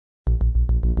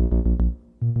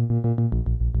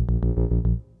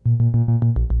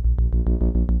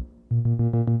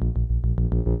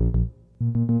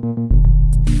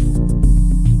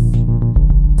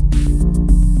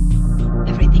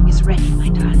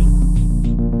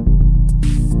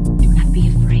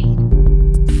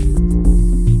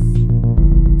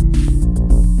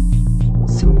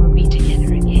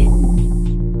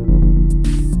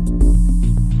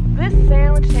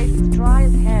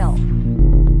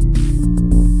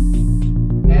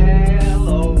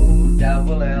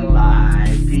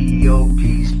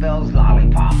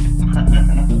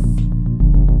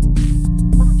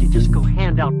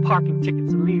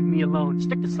me alone.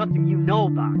 Stick to something you know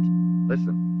about.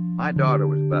 Listen, my daughter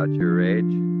was about your age.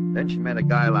 Then she met a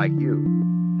guy like you.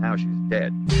 Now she's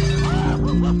dead.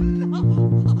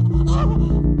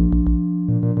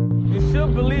 You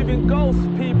should believe in ghosts,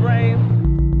 P-Brain.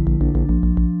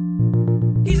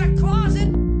 He's a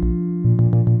closet.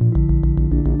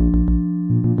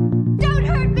 Don't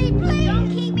hurt me, please. Don't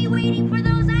keep me waiting for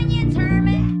those onions,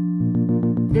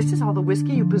 Herman. This is all the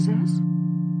whiskey you possess?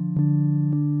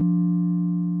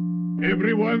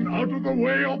 Everyone out of the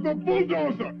way of the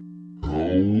bulldozer!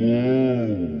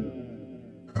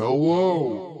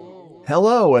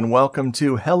 Hello, and welcome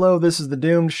to Hello, This is the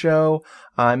Doomed Show.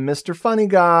 I'm Mr. Funny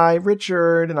Guy,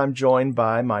 Richard, and I'm joined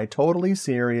by my totally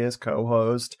serious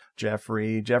co-host,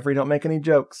 Jeffrey. Jeffrey, don't make any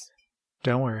jokes.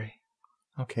 Don't worry.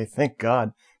 Okay, thank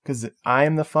God, because I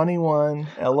am the funny one.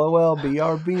 LOL,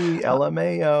 BRB,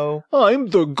 LMAO. I'm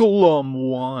the glum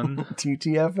one.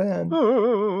 TTFN.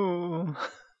 Oh.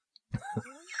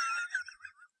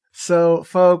 So,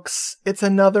 folks, it's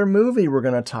another movie we're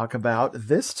going to talk about.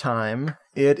 This time,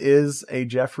 it is a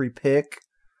Jeffrey pick.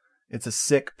 It's a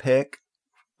sick pick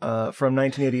from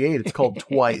 1988. It's called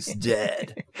Twice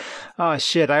Dead. Oh,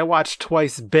 shit. I watched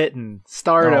Twice Bitten.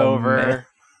 Start over.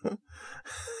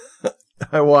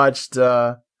 I watched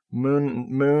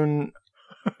Moonstruck.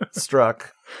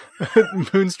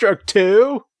 Moonstruck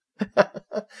 2?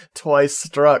 Twice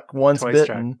Struck, Once Twice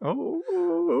Bitten. Struck. Oh.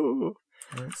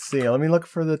 Let's see. Let me look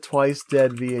for the Twice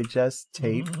Dead VHS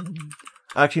tape.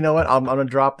 Actually, you know what? I'm gonna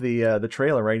drop the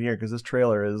trailer right here because this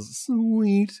trailer is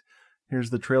sweet. Here's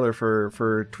the trailer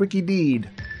for Twicky Deed.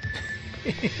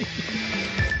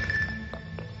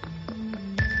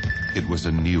 It was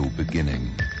a new beginning.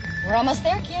 We're almost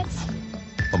there, kids.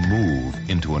 A move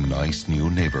into a nice new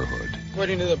neighborhood.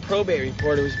 According to the probate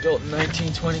report, it was built in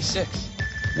 1926.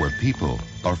 Where people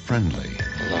are friendly.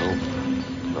 Hello,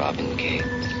 Robin Kate.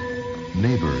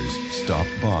 Neighbors stop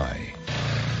by.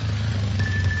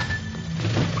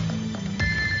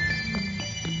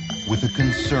 With a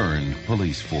concerned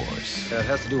police force. It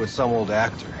has to do with some old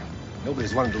actor.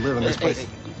 Nobody's wanted to live in this place.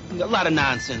 A lot of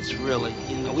nonsense, really.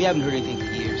 You know, we haven't heard anything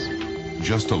for years.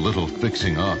 Just a little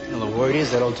fixing up. You know, the word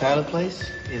is that old Tyler place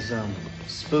is,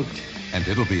 spooked. And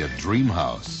it'll be a dream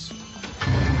house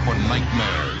for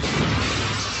nightmares.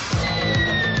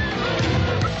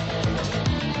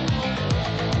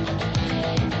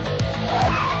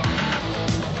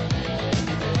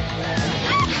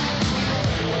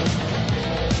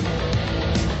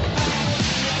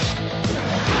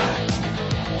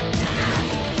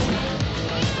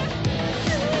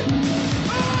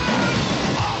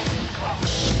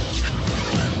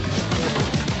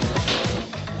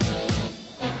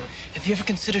 Have you ever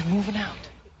considered moving out?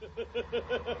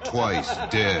 Twice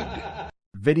Dead.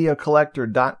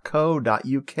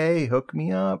 Videocollector.co.uk. Hook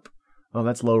me up. Oh,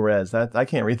 that's low res. I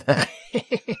can't read that.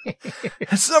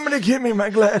 Somebody give me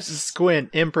my glasses. Squint.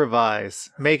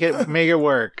 Improvise. Make it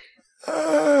work.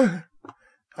 I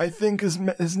think his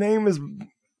name is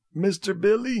Mr.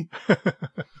 Billy. Okay,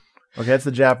 that's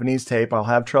the Japanese tape. I'll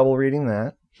have trouble reading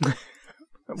that.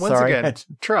 Once again,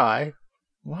 try.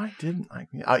 Why didn't I?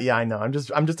 Yeah, I know. I'm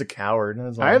just a coward.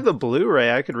 I have the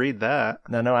Blu-ray. I could read that.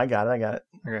 No, I got it.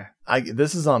 Okay.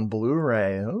 This is on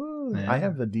Blu-ray. Ooh, yeah. I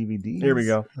have the DVD. Here we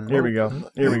go.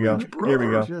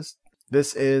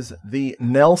 This is the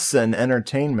Nelson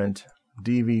Entertainment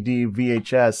DVD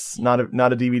VHS, not a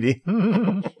DVD.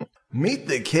 Meet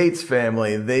the Cates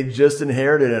family. They just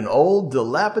inherited an old,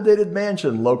 dilapidated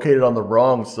mansion located on the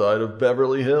wrong side of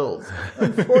Beverly Hills.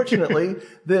 Unfortunately,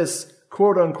 this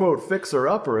quote-unquote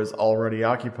fixer-upper is already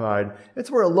occupied.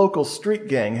 It's where a local street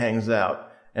gang hangs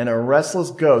out, and a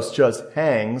restless ghost just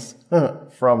hangs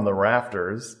from the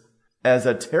rafters. As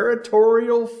a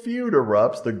territorial feud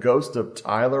erupts, the ghost of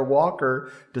Tyler Walker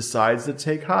decides to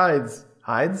take sides.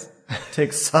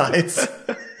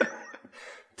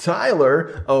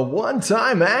 Tyler, a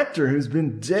one-time actor who's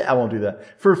been dead, I won't do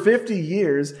that, for 50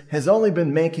 years, has only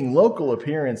been making local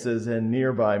appearances in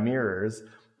nearby mirrors.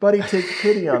 But he takes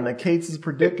pity on the Cates'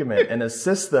 predicament and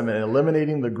assists them in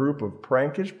eliminating the group of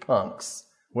prankish punks.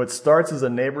 What starts as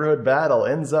a neighborhood battle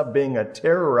ends up being a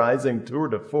terrorizing tour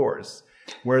de force,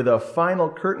 where the final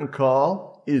curtain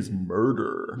call is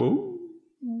murder. Ooh.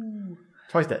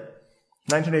 Twice Dead.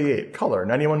 1988. Color.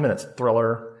 91 minutes.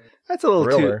 Thriller. That's a little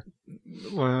Thriller.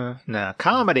 No,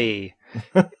 comedy.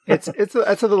 That's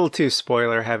a little too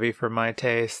spoiler heavy for my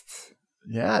tastes.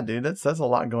 Yeah, dude, that's a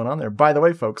lot going on there. By the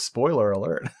way, folks, spoiler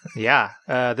alert. Yeah,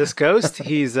 this ghost,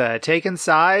 he's taking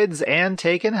sides and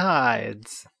taking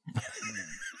hides.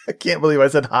 I can't believe I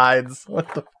said hides.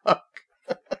 What the fuck?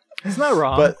 It's not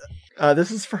wrong. But this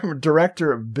is from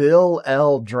director Bill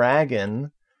L.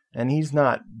 Dragon. and he's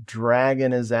not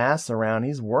dragging his ass around.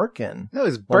 He's working. No,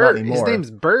 it's Well, not Bert. His anymore.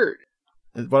 name's Bert.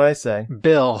 What did I say?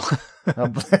 Bill.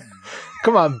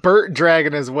 Come on, Bert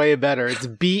Dragon is way better. It's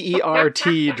Bert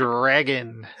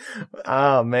Dragon.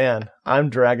 Oh, man. I'm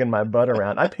dragging my butt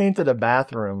around. I painted a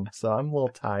bathroom, so I'm a little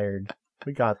tired.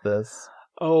 We got this.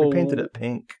 Oh. We painted it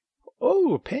pink.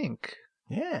 Oh, pink.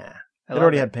 Yeah. I It love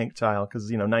already it. had pink tile because,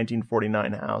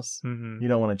 1949 house. Mhm. You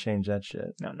don't want to change that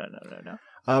shit. No.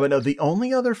 But no, the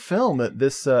only other film that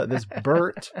this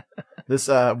Bert, this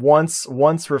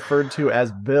once referred to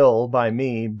as Bill by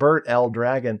me, Bert L.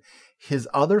 Dragon, his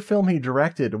other film he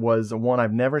directed was one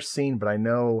I've never seen, but I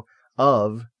know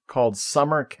of, called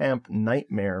Summer Camp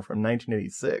Nightmare from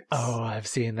 1986. Oh, I've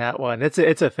seen that one. It's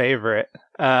a favorite.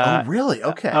 Oh, really?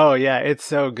 Okay. Oh, yeah, it's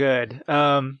so good.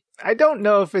 I don't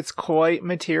know if it's quite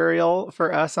material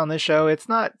for us on the show. It's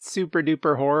not super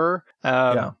duper horror.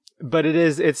 Yeah. But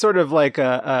it's sort of like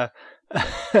a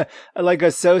like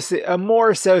a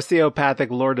more sociopathic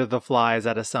Lord of the Flies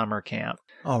at a summer camp.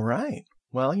 All right.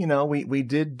 Well, we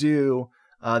did do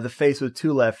The Face with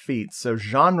Two Left Feet, so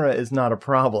genre is not a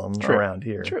problem around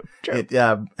here. True. It,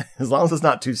 as long as it's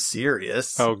not too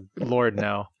serious. Oh, Lord,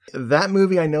 no. That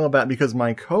movie I know about because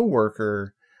my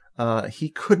coworker, he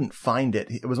couldn't find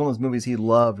it. It was one of those movies he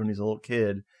loved when he was a little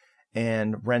kid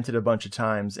and rented a bunch of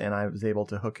times, and I was able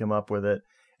to hook him up with it.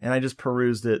 And I just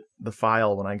perused the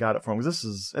file when I got it from him.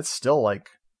 Because it's still like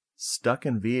stuck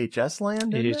in VHS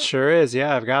land. It sure is.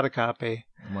 Yeah, I've got a copy.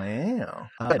 Wow.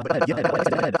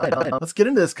 Let's get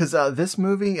into this because this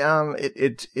movie,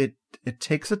 it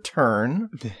takes a turn,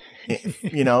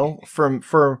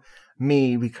 for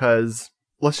me, because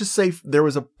let's just say there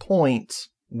was a point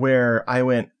where I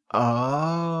went,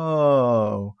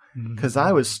 oh, because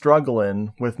I was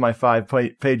struggling with my 5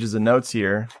 pages of notes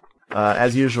here.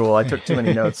 As usual, I took too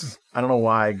many notes. I don't know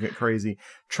why I get crazy.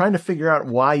 Trying to figure out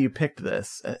why you picked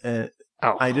this.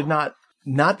 I did not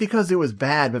because it was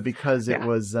bad, but because it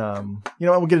was,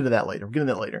 we'll get into that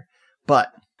later.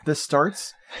 But this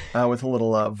starts with a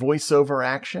little voiceover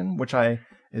action, which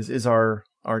is our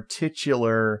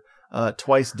titular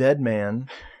twice dead man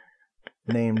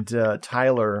named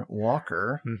Tyler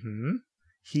Walker. Mm-hmm.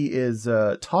 He is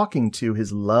talking to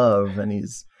his love, and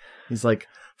he's like,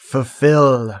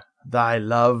 fulfill thy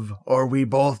love or we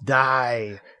both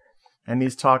die. And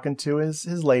he's talking to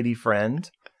his lady friend.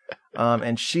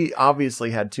 And she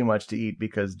obviously had too much to eat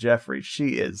because Jeffrey,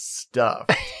 she is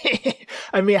stuffed.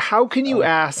 I mean, how can you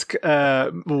ask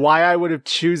why I would have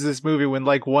choose this movie when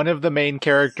like one of the main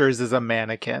characters is a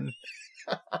mannequin?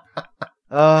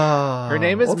 Her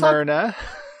name is Myrna.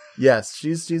 Yes,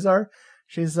 she's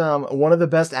one of the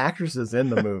best actresses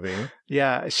in the movie.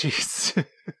 Yeah, she's.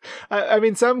 I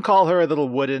mean, some call her a little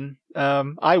wooden.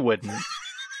 I wouldn't.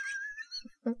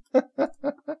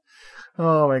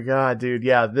 Oh my god, dude!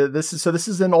 Yeah, this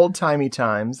is in old timey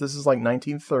times. This is like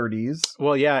 1930s.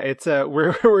 Well, yeah, it's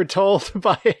we're told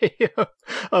by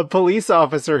a police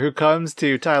officer who comes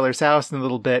to Tyler's house in a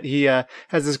little bit. He has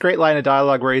this great line of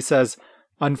dialogue where he says,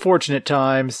 "Unfortunate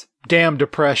times, damn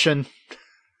depression."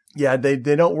 Yeah, they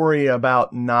don't worry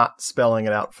about not spelling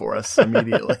it out for us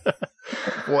immediately.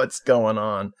 What's going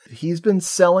on? He's been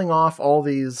selling off all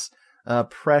these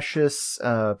precious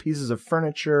pieces of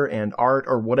furniture and art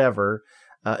or whatever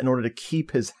in order to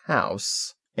keep his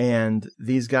house. And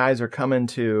these guys are coming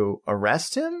to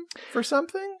arrest him for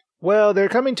something? Well, they're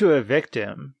coming to evict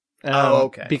him.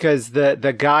 Okay. Because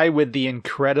the guy with the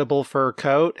incredible fur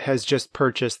coat has just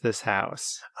purchased this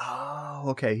house. Oh,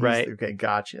 okay. Right. Okay,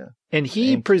 gotcha. And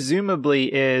he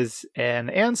presumably is an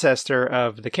ancestor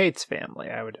of the Cates family,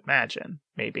 I would imagine.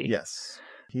 Maybe. Yes.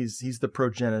 He's the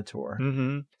progenitor.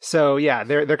 Mm-hmm. So, yeah,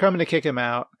 they're coming to kick him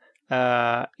out.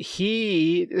 Tyler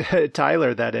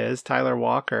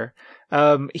Walker,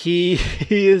 he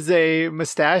is a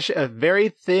very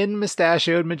thin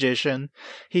mustachioed magician.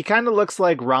 He kind of looks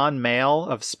like Ron Mael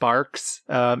of Sparks,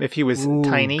 if he was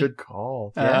tiny. Good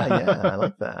call. Yeah, I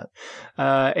like that.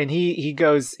 And he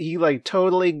like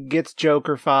totally gets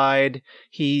Joker-fied.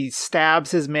 He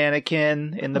stabs his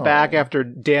mannequin in the back after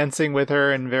dancing with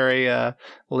her in very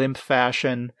limp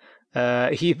fashion.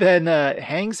 He then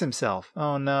hangs himself.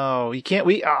 Oh no, we can't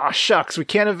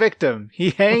evict him.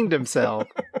 He hanged himself.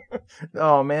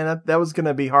 Oh man, that was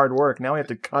gonna be hard work. Now we have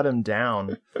to cut him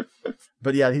down.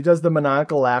 But yeah, he does the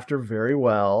maniacal laughter very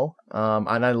well.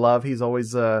 And I love he's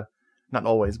always not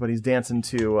always, but he's dancing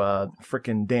to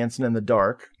frickin' Dancing in the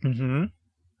Dark. Mm-hmm.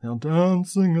 Now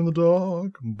dancing in the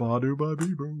dark, ba-doo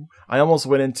ba-dee-boo. I almost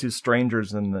went into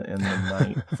Strangers in the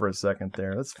Night for a second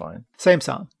there. That's fine. Same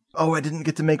song. Oh, I didn't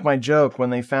get to make my joke when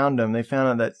they found him. They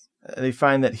find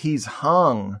that he's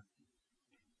hung.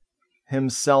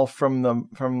 himself from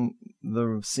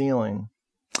the ceiling.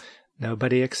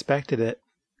 Nobody expected it.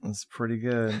 It's pretty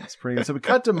good. So we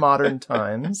cut to modern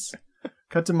times.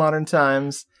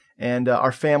 And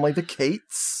our family, the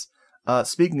Cates.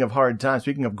 Speaking of hard times,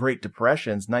 speaking of Great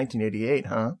Depressions, 1988,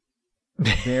 huh?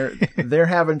 They're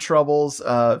having troubles.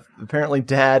 Apparently,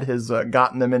 Dad has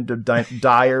gotten them into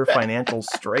dire financial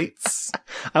straits.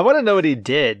 I want to know what he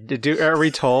did. Are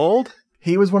we told?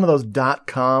 He was one of those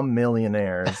 .com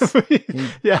millionaires.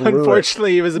 Yeah,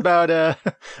 unfortunately, he was about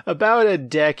a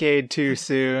decade too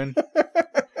soon.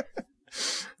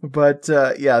 But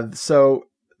so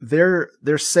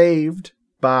they're saved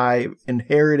by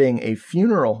inheriting a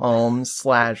funeral home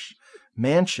 /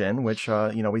 mansion, which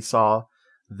we saw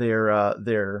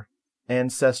their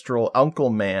ancestral uncle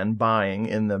man buying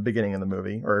in the beginning of the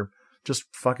movie, or just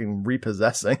fucking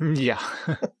repossessing. Yeah.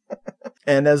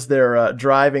 And as they're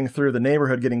driving through the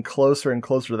neighborhood, getting closer and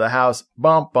closer to the house,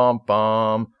 bum, bum,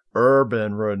 bum,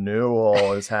 urban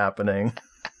renewal is happening.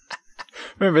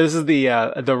 Remember, this is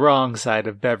the wrong side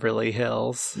of Beverly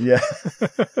Hills. Yeah.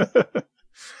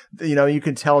 You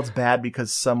can tell it's bad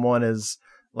because someone is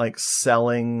like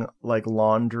selling like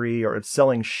laundry, or it's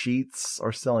selling sheets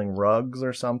or selling rugs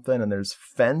or something, and there's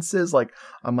fences. Like,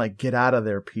 I'm like, get out of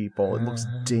there, people. It looks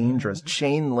dangerous.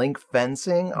 Chain link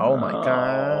fencing. Oh my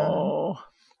God.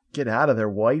 Get out of there,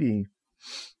 Whitey.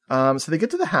 So they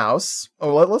get to the house.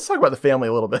 Oh, let's talk about the family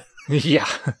a little bit. Yeah.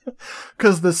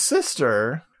 Because the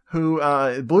sister, who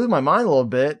blew my mind a little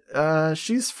bit,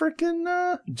 she's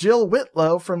freaking Jill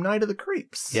Whitlow from Night of the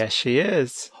Creeps. Yes, she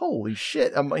is. Holy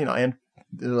shit. And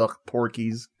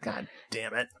Porky's. God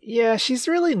damn it. Yeah, she's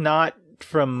really not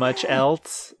from much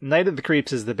else. Night of the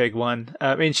Creeps is the big one.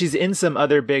 I mean, she's in some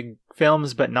other big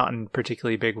films, but not in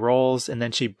particularly big roles. And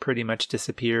then she pretty much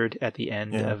disappeared at the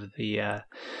end of the,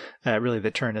 really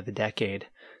the turn of the decade.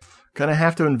 Gonna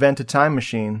have to invent a time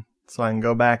machine so I can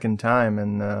go back in time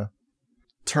and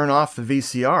turn off the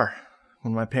VCR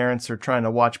when my parents are trying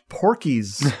to watch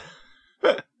Porky's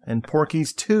and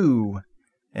Porky's 2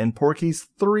 and Porky's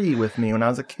 3 with me when I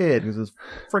was a kid, because it was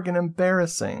freaking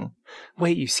embarrassing.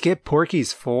 Wait, you skipped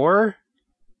Porky's 4?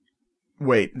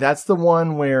 Wait, that's the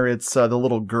one where it's the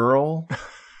little girl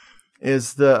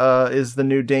is the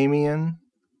new Damien?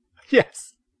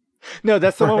 Yes. No,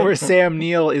 that's the one where Sam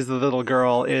Neill is the little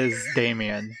girl, is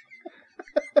Damien.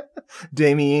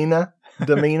 Damina?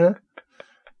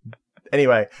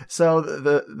 Anyway, so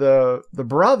the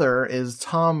brother is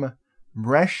Tom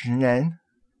Breshnahan.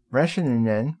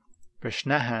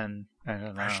 I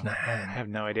don't know. I have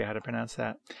no idea how to pronounce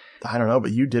that. I don't know,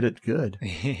 but you did it good.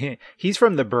 He's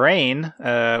from The Brain,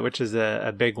 which is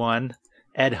a big one.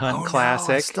 Ed Hunt classic.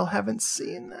 No, I still haven't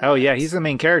seen that. Oh, yeah, he's the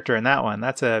main character in that one.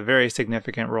 That's a very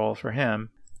significant role for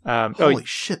him. Holy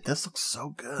shit, this looks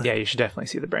so good. Yeah, you should definitely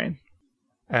see The Brain.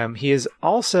 He is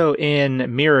also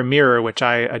in Mirror Mirror, which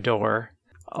I adore.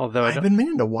 Although I've been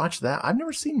meaning to watch that. I've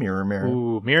never seen Mirror Mirror.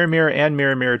 Ooh, Mirror Mirror and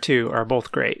Mirror Mirror 2 are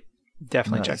both great.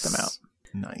 Definitely check them out.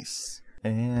 Nice.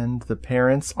 And the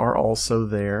parents are also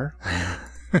there.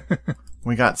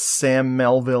 We got Sam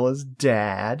Melville as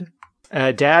Dad.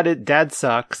 Dad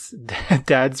sucks.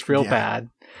 Dad's real bad.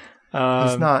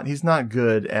 He's not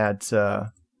good at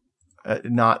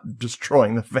not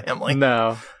destroying the family.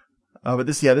 No. But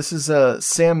this is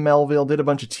Sam Melville, did a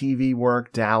bunch of TV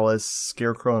work: Dallas,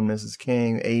 Scarecrow and Mrs.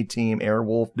 King, A-Team,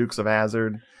 Airwolf, Dukes of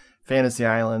Hazzard, Fantasy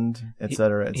Island,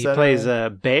 etc., etc. He plays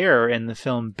a bear in the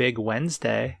film Big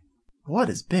Wednesday. What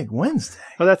is Big Wednesday?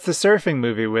 Oh, that's the surfing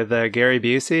movie with Gary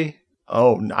Busey.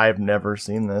 Oh, I've never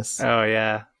seen this. Oh,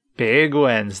 yeah. Big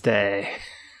Wednesday.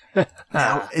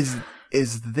 Now,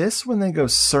 is this when they go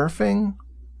surfing?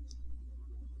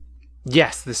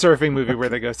 Yes, the surfing movie where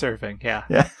they go surfing. Yeah.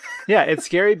 Yeah. Yeah, it's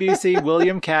Gary Busey,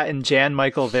 William Catt, and Jan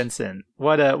Michael Vincent.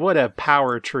 What a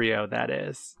power trio that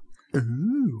is.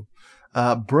 Ooh.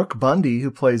 Brooke Bundy, who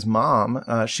plays Mom,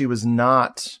 she was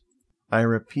not, I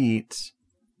repeat,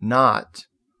 not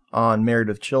on Married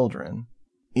with Children,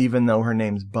 even though her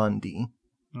name's Bundy.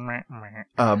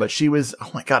 But she was,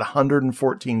 oh my God,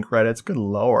 114 credits. Good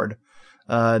Lord.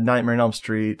 Nightmare on Elm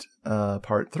Street,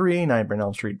 Part 3, Nightmare on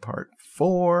Elm Street, Part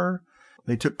 4.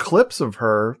 They took clips of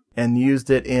her and used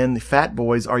it in the Fat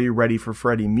Boys' Are You Ready for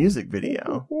Freddy music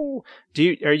video.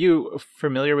 Are you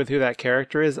familiar with who that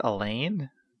character is?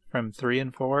 Elaine from 3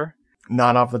 and 4?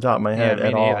 Not off the top of my head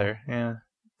at all. Me neither. Yeah.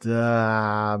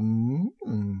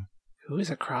 Who is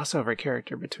a crossover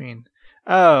character between?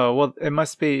 Oh, well,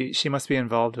 she must be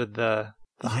involved with the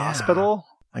hospital.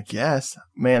 I guess.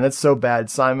 Man, that's so bad.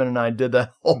 Simon and I did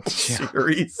that whole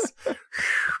series.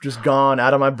 Just gone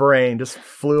out of my brain. Just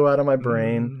flew out of my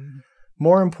brain.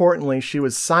 More importantly, she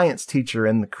was science teacher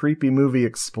in the creepy movie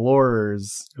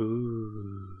Explorers.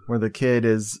 Ooh. Where the kid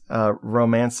is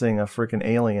romancing a freaking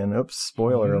alien. Oops,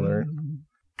 spoiler alert.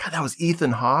 God, that was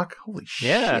Ethan Hawke? Holy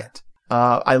shit.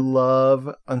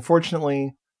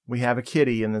 Unfortunately, we have a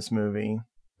kitty in this movie.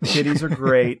 Kitties are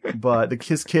great, but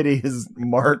his kitty is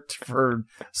marked for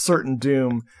certain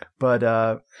doom.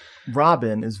 But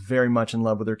Robin is very much in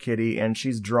love with her kitty, and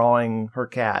she's drawing her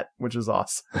cat, which is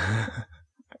awesome.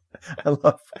 I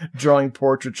love drawing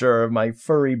portraiture of my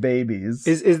furry babies.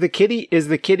 Is the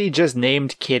kitty just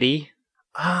named Kitty?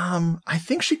 I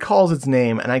think she calls its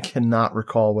name, and I cannot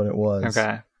recall what it was.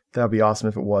 Okay. That would be awesome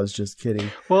if it was just Kitty.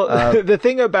 Well, the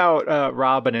thing about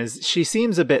Robin is she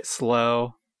seems a bit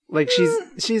slow. Like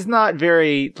she's not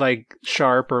very like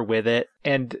sharp or with it.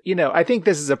 And, I think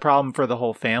this is a problem for the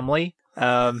whole family.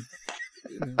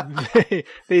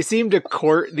 They seem to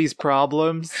court these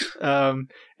problems,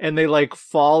 and they like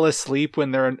fall asleep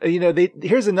when they're,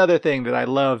 here's another thing that I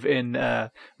love in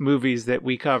movies that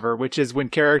we cover, which is when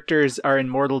characters are in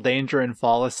mortal danger and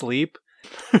fall asleep.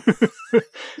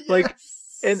 Like,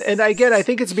 and again, I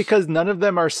think it's because none of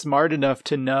them are smart enough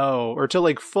to know or to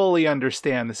like fully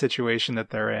understand the situation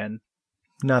that they're in.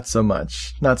 Not so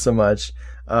much.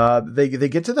 They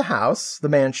get to the house, the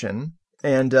mansion,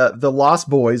 and the Lost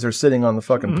Boys are sitting on the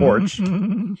fucking porch.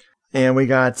 And we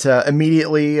got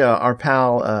immediately our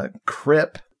pal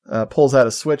Crip pulls out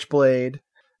a switchblade,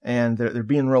 and they're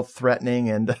being real threatening.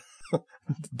 And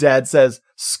Dad says,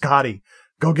 "Scotty,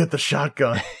 go get the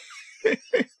shotgun."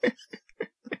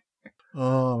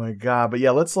 Oh my god! But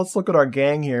yeah, let's look at our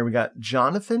gang here. We got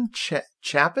Jonathan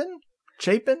Chapin.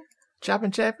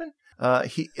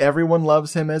 Everyone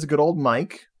loves him as good old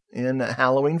Mike in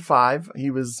Halloween 5.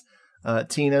 He was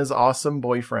Tina's awesome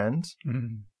boyfriend.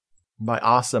 By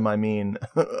awesome, I mean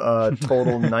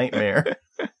total nightmare.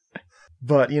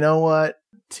 But you know what?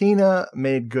 Tina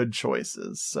made good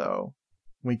choices, so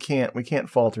we can't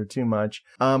falter too much.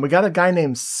 We got a guy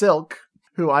named Silk,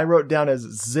 who I wrote down as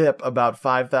Zip about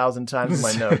 5,000 times in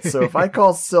my notes. So if I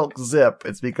call Silk Zip,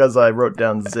 it's because I wrote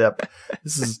down Zip.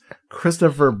 This is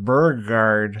Christopher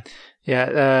Burgard.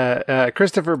 Yeah,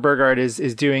 Christopher Burgard is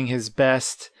doing his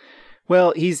best.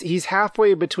 Well, he's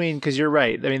halfway between, because you're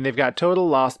right. I mean, they've got total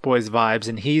Lost Boys vibes,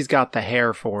 and he's got the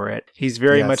hair for it. He's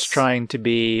very much trying to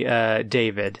be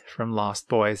David from Lost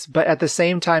Boys. But at the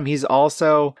same time, he's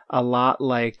also a lot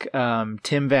like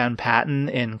Tim Van Patten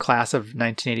in Class of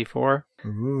 1984.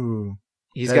 Ooh,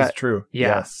 That's true.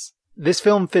 Yeah. Yes. This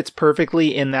film fits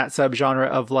perfectly in that subgenre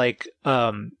of like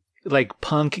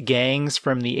punk gangs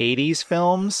from the 80s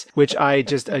films, which I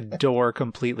just adore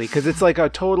completely, because it's like a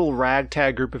total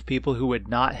ragtag group of people who would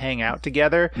not hang out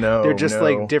together. No, they're just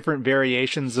like different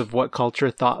variations of what culture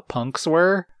thought punks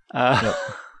were. Yep.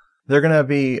 They're gonna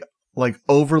be like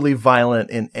overly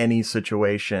violent in any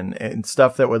situation, and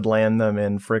stuff that would land them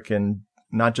in frickin'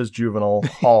 not just juvenile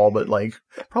hall, but like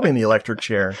probably in the electric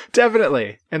chair.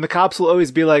 Definitely. And the cops will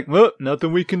always be like, well,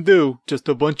 nothing we can do, just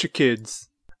a bunch of kids.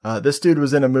 This dude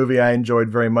was in a movie I enjoyed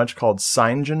very much called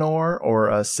Sinjanor or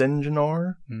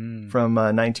Sinjanor from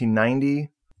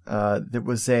 1990. It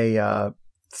was a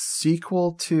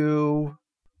sequel to...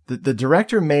 The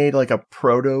director made like a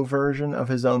proto version of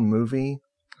his own movie.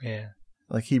 Yeah.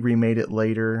 Like he remade it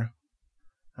later.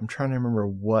 I'm trying to remember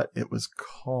what it was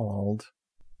called.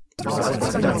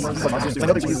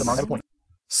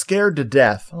 Scared to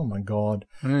Death. Oh my god.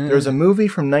 There's a movie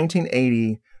from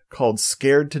 1980 called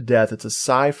Scared to Death. It's a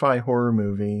sci-fi horror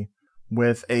movie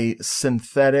with a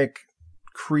synthetic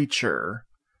creature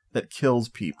that kills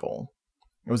people.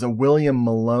 It was a William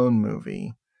Malone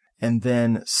movie. And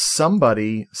then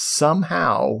somebody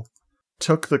somehow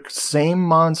took the same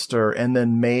monster and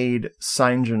then made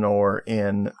Sinjanor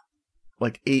in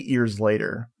like 8 years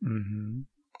later. Mm-hmm.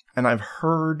 And I've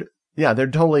heard, they're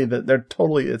totally,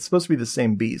 it's supposed to be the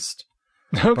same beast.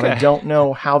 Okay. But I don't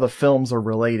know how the films are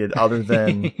related other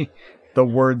than the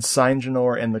word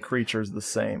Sinjanor and the creature's the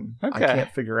same. Okay. I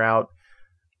can't figure out.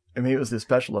 Maybe it was the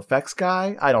special effects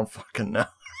guy? I don't fucking know.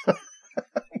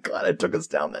 I'm glad I took us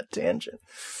down that tangent.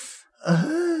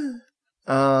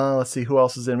 Let's see who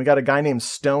else is in. We got a guy named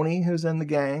Stoney who's in the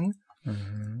gang.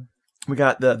 Mm-hmm. We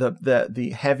got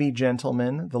the heavy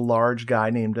gentleman, the large guy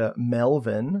named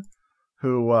Melvin,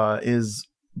 who is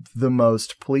the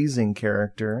most pleasing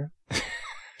character.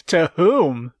 To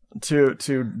whom?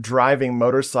 To driving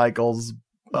motorcycles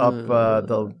up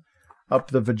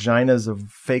the vaginas of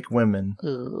fake women.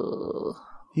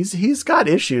 He's got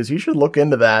issues. You should look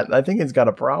into that. I think he's got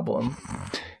a problem.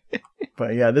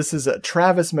 But yeah, this is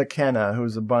Travis McKenna,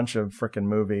 who's a bunch of frickin'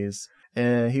 movies.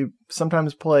 And he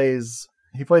sometimes plays...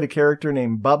 He played a character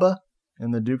named Bubba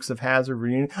in the Dukes of Hazzard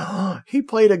reunion. He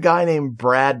played a guy named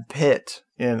Brad Pitt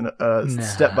in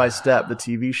Step by Step, the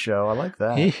TV show. I like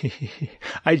that.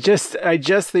 I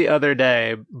just the other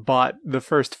day bought the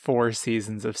first 4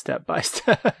 seasons of Step by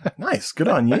Step. Nice. Good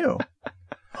on you.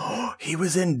 He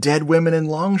was in Dead Women in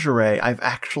Lingerie. I've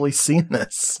actually seen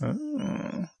this.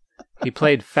 He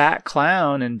played Fat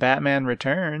Clown in Batman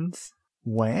Returns.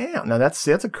 Wow. Now that's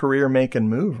a career-making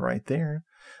move right there.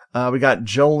 We got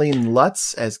Jolene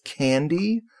Lutz as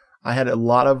Candy. I had a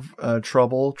lot of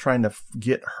trouble trying to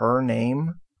get her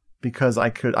name because I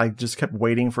just kept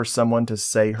waiting for someone to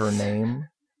say her name.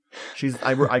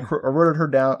 I wrote her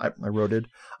down.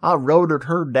 I wrote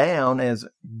her down as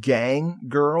Gang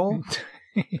Girl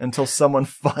until someone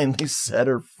finally said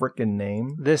her frickin'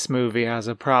 name. This movie has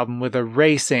a problem with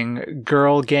erasing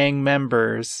girl gang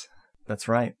members. That's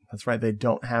right. They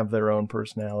don't have their own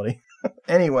personality.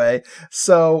 Anyway,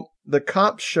 so the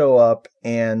cops show up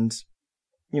and,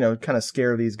 kind of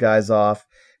scare these guys off.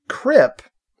 Crip,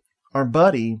 our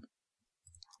buddy,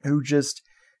 who just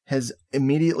has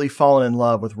immediately fallen in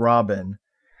love with Robin,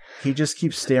 he just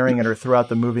keeps staring at her throughout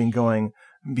the movie and going,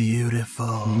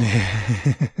 beautiful,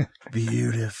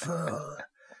 beautiful.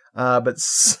 But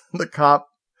the cop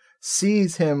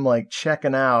sees him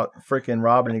checking out freaking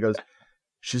Robin and he goes,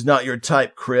 she's not your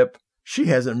type, Crip. She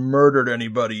hasn't murdered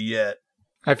anybody yet.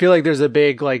 I feel like there's a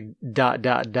big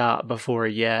before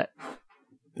yet.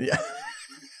 Yeah.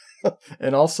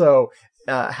 And also,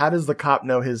 how does the cop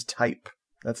know his type?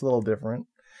 That's a little different.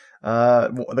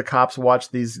 The cops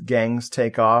watch these gangs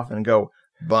take off and go,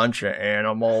 bunch of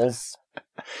animals.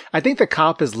 I think the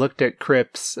cop has looked at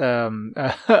Crip's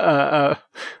Tinder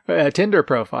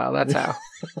profile. That's how.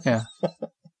 Yeah.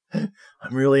 I'm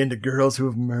really into girls who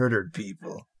have murdered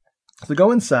people. So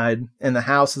go inside, and the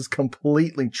house is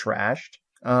completely trashed.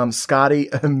 Scotty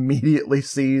immediately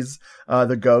sees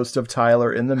the ghost of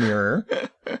Tyler in the mirror.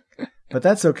 But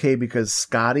that's okay because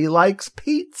Scotty likes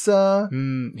pizza.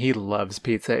 He loves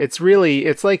pizza.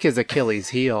 It's like his Achilles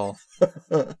heel.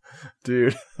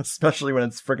 Dude, especially when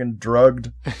it's freaking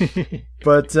drugged.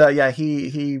 But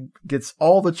he gets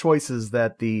all the choices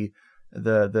that the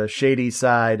shady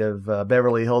side of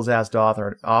Beverly Hills has to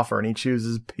offer, and he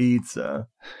chooses pizza.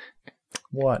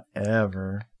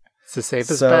 Whatever. It's the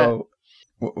safest bet.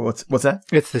 What's that?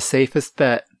 It's the safest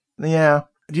bet. Yeah.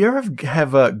 Do you ever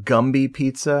have a Gumby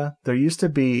pizza? There used to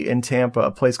be in Tampa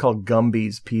a place called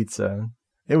Gumby's Pizza.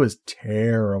 It was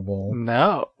terrible.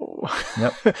 No.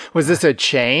 Yep. Was this a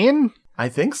chain? I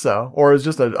think so. Or it was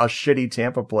just a shitty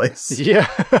Tampa place. Yeah.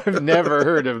 I've never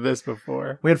heard of this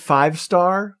before. We had 5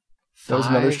 Star. That was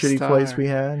another shitty place we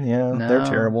had. Yeah, no. They're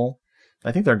terrible.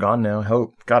 I think they're gone now. I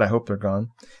hope they're gone.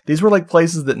 These were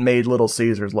places that made Little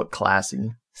Caesars look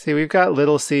classy. See, we've got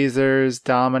Little Caesars,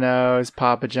 Domino's,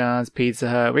 Papa John's, Pizza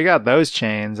Hut. We got those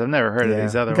chains. I've never heard of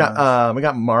these other ones. We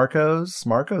got Marco's.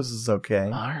 Marco's is okay.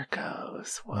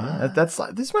 Marco's. What? Yeah,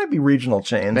 this might be regional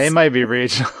chains. They might be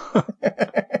regional.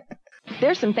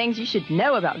 There's some things you should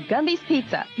know about Gumby's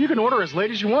Pizza. You can order as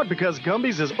late as you want because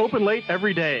Gumby's is open late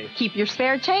every day. Keep your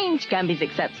spare change. Gumby's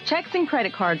accepts checks and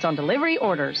credit cards on delivery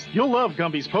orders. You'll love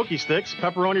Gumby's Pokey Sticks,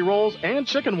 pepperoni rolls, and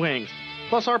chicken wings.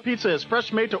 Plus, our pizza is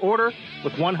fresh made to order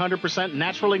with 100%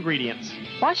 natural ingredients.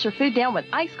 Wash your food down with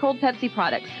ice-cold Pepsi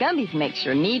products. Gumby's makes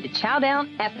your need to chow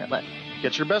down effortless.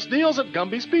 Get your best deals at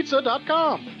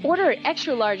Gumby'sPizza.com. Order an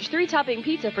extra-large 3-topping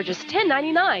pizza for just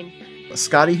 $10.99.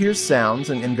 Scotty hears sounds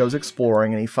and goes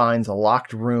exploring, and he finds a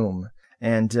locked room.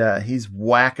 And he's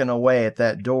whacking away at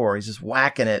that door. He's just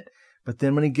whacking it. But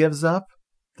then when he gives up,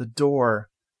 the door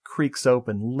creaks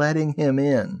open, letting him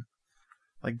in.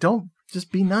 Don't just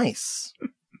be nice.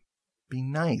 Be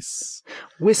nice.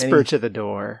 Whisper to the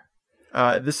door.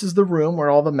 This is the room where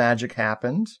all the magic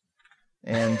happened.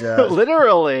 And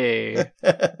literally.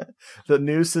 The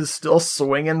noose is still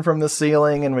swinging from the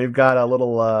ceiling, and we've got a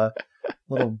little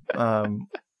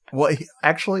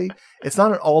actually, it's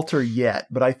not an altar yet,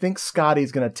 but I think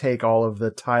Scotty's going to take all of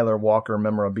the Tyler Walker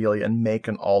memorabilia and make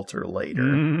an altar later.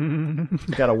 You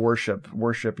got to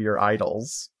worship your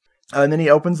idols. And then he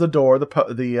opens the door.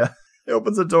 He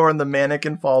opens the door, and the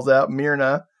mannequin falls out.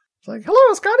 Myrna. It's like,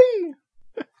 hello, Scotty.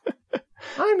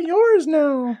 I'm yours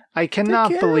now. I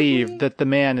cannot believe that the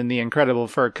man in the incredible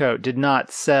fur coat did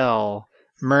not sell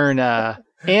Myrna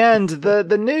and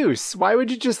the noose. Why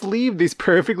would you just leave these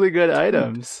perfectly good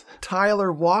items?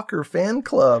 Tyler Walker fan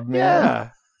club, man. Yeah.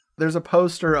 There's a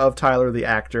poster of Tyler the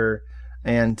actor,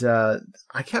 and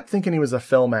I kept thinking he was a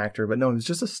film actor, but no, he was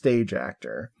just a stage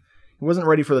actor. He wasn't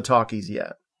ready for the talkies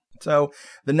yet. So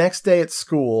the next day at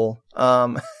school,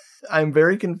 I'm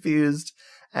very confused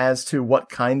as to what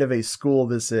kind of a school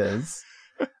this is.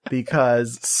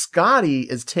 because Scotty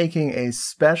is taking a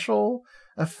special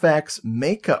effects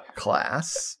makeup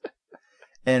class,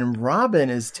 and Robin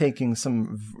is taking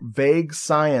some vague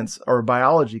science or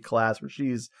biology class where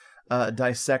she's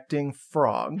dissecting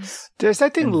frogs.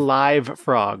 Dissecting live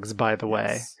frogs, by the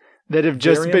way, that have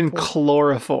just been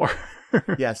chloroformed.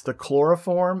 Yes, the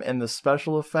chloroform and the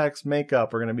special effects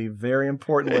makeup are going to be very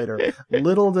important later.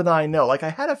 Little did I know. Like, I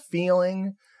had a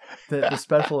feeling that the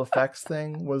special effects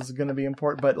thing was going to be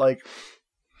important, but like,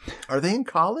 are they in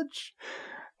college?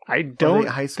 I don't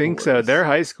think so. They're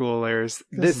high schoolers.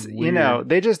 This you know,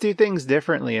 they just do things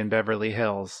differently in Beverly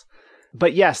Hills.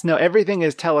 But yes, no, everything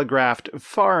is telegraphed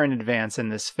far in advance in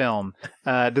this film.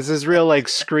 This is real, like,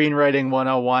 screenwriting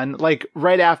 101. Like,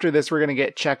 right after this, we're going to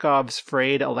get Chekhov's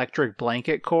frayed electric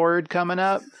blanket cord coming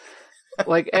up.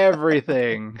 Like,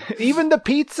 everything. Even the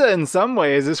pizza, in some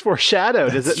ways, is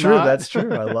foreshadowed, is it true, not? That's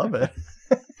true. I love it.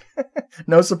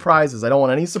 No surprises. I don't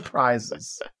want any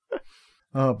surprises.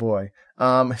 Oh, boy.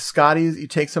 Scotty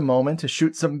takes a moment to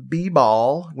shoot some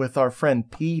b-ball with our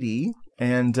friend Petey.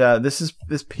 And this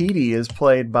Petey is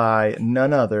played by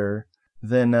none other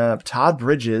than Todd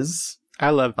Bridges. I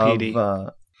love Petey.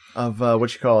 Of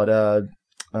what you call it,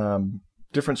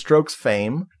 Different Strokes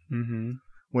fame. Mm-hmm.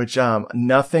 Which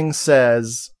nothing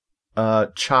says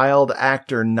child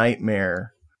actor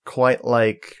nightmare quite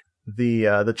like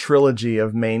the trilogy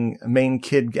of main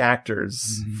kid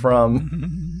actors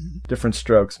from Different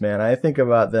Strokes. Man, I think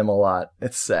about them a lot.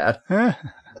 It's sad.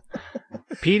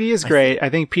 Petey is great. I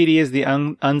think Petey is the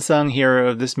unsung hero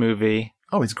of this movie.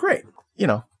 Oh, he's great. You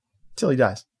know, till he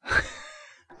dies.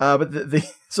 But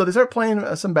so they start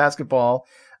playing some basketball.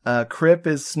 Crip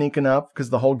is sneaking up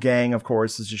because the whole gang, of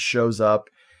course, just shows up.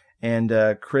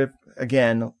 And Crip,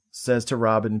 again, says to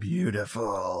Robin,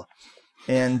 beautiful.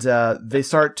 And they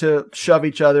start to shove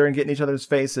each other and get in each other's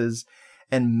faces.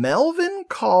 And Melvin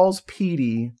calls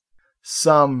Petey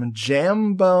some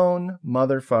jambone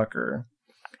motherfucker.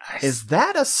 Is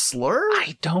that a slur?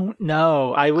 I don't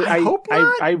know. I hope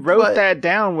not, I wrote that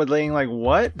down with like,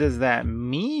 what does that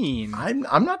mean? I'm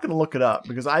not going to look it up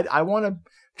because I want to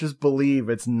just believe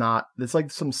it's not. It's like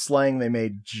some slang they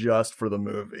made just for the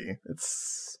movie.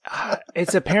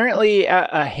 It's apparently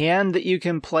a hand that you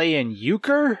can play in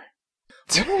euchre.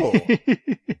 Oh.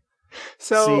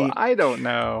 So See, I don't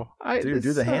know. Do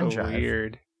the hand jive.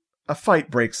 Weird. A fight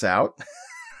breaks out.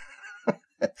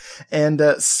 And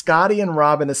Scotty and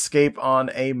Robin escape on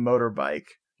a motorbike,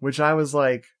 which I was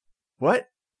like, what?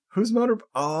 Whose motorbike?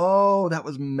 Oh, that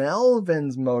was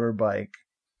Melvin's motorbike.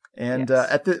 And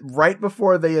yes. Right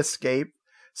before they escape,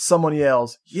 someone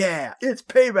yells, yeah, it's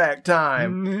payback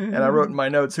time. And I wrote in my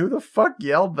notes, who the fuck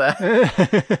yelled that?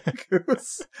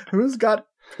 Who's got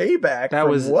payback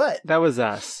what? That was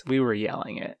us. We were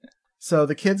yelling it. So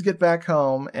the kids get back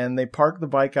home and they park the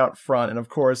bike out front. And of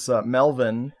course,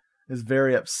 Melvin is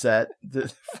very upset to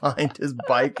find his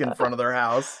bike in front of their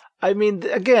house. I mean,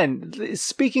 again,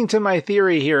 speaking to my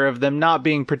theory here of them not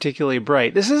being particularly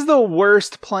bright, this is the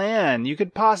worst plan you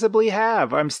could possibly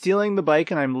have. I'm stealing the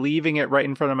bike and I'm leaving it right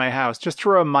in front of my house just to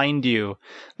remind you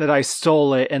that I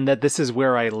stole it and that this is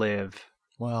where I live.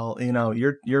 Well, you know,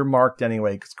 you're marked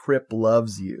anyway because Crip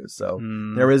loves you, so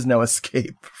there is no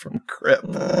escape from Crip.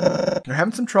 They're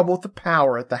having some trouble with the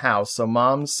power at the house, so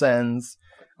Mom sends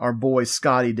our boy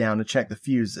Scotty down to check the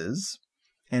fuses,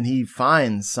 and he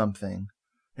finds something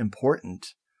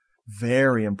important,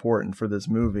 very important for this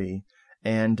movie.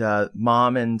 And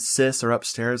Mom and Sis are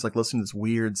upstairs, like listening to this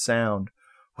weird sound.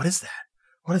 What is that?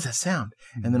 What is that sound?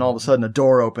 And then all of a sudden a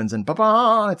door opens and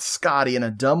ba-ba, it's Scotty in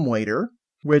a dumbwaiter,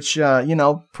 which,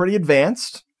 pretty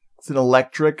advanced. It's an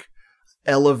electric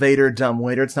elevator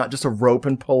dumbwaiter. It's not just a rope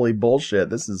and pulley bullshit.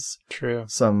 This is true.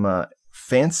 Some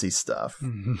fancy stuff.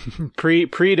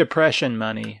 Pre-depression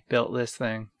money built this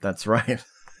thing. That's right.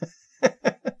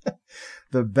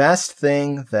 The best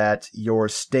thing that your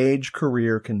stage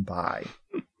career can buy.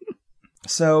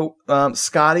 So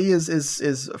Scotty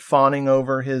is fawning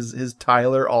over his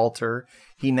Tyler altar.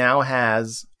 He now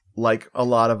has, like a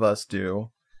lot of us do,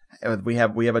 we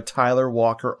have a Tyler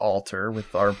Walker altar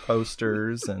with our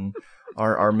posters and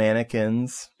our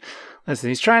mannequins. Listen,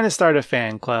 he's trying to start a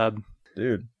fan club.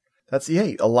 Dude,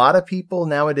 a lot of people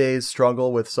nowadays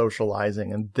struggle with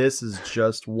socializing, and this is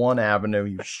just one avenue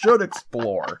you should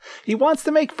explore. He wants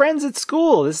to make friends at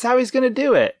school. This is how he's going to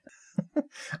do it.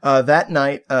 That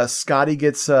night, Scotty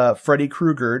gets Freddy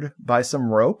Kruegered by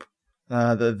some rope.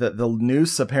 The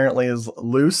noose apparently is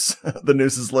loose. The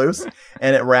noose is loose,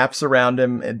 and it wraps around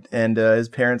him, and his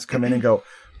parents come in and go,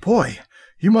 "Boy,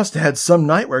 you must have had some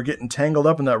nightmare getting tangled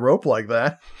up in that rope like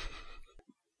that."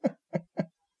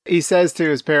 he says to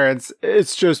his parents,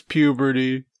 "It's just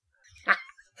puberty."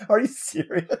 Are you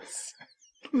serious?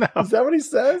 No. Is that what he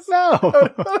says? No.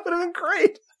 That would have been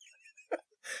great.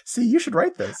 See, you should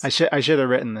write this. I should have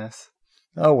written this.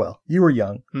 Oh, well, you were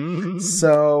young.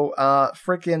 So,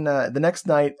 the next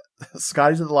night,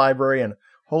 Scotty's at the library, and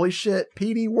holy shit,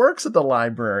 Petey works at the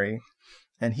library.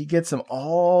 And he gets him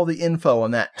all the info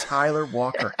on that Tyler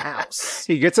Walker house.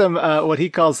 He gets him what he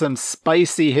calls some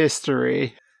spicy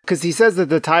history. Because he says that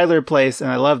the Tyler place,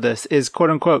 and I love this, is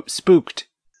quote-unquote spooked.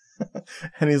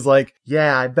 And he's like,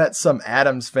 yeah, I bet some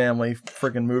Addams family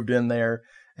freaking moved in there.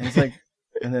 And he's like,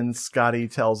 and then Scotty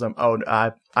tells him, oh,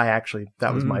 I actually,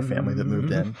 that was my family that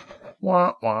moved in.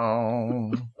 Wah,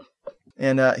 wah.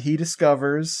 And he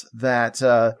discovers that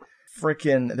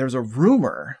there's a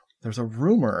rumor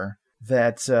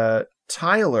that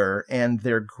Tyler and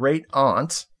their great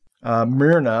aunt,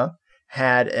 Myrna,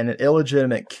 had an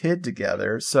illegitimate kid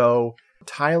together. So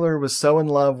Tyler was so in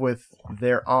love with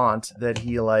their aunt that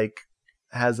he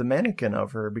has a mannequin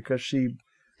of her because she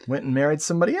went and married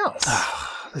somebody else.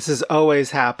 This is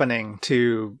always happening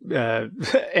to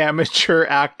amateur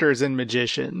actors and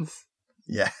magicians.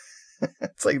 Yeah.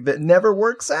 It's like that never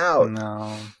works out.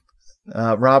 No.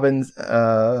 Robin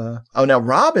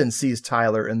sees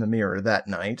Tyler in the mirror that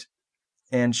night,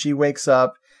 and she wakes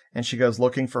up and she goes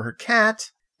looking for her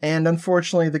cat, and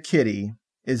unfortunately the kitty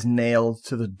is nailed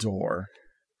to the door.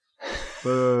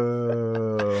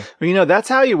 Boo. Well, that's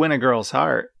how you win a girl's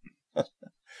heart.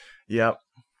 Yep.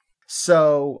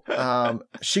 So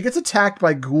she gets attacked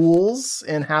by ghouls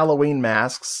in Halloween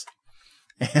masks,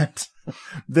 and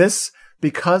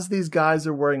because these guys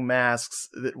are wearing masks,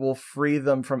 it will free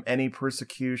them from any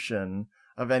persecution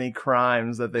of any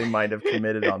crimes that they might have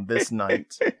committed on this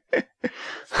night.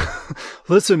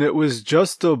 Listen, it was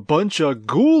just a bunch of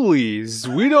ghoulies.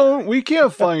 We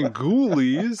can't find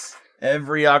ghoulies.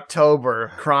 Every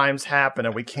October, crimes happen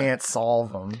and we can't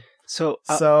solve them. So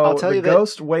I'll tell you that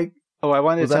ghost wake. Oh, I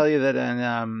wanted to tell you that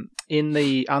on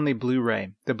the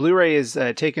Blu-ray, the Blu-ray is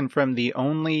taken from the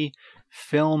only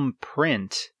film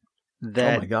print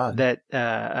that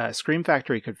Scream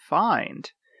Factory could find.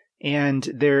 And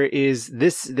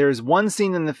there's one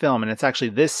scene in the film, and it's actually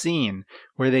this scene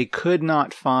where they could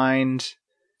not find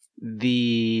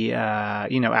the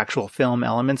actual film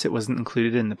elements. It wasn't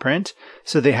included in the print,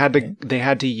 so they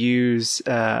had to use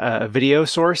a video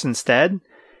source instead.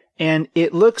 And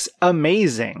it looks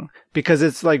amazing because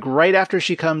it's right after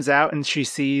she comes out and she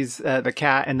sees the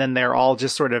cat, and then they're all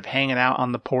just sort of hanging out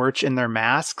on the porch in their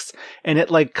masks, and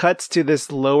it cuts to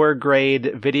this lower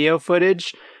grade video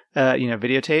footage.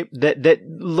 Videotape that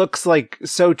looks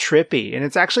so trippy, and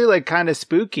it's actually kind of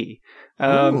spooky.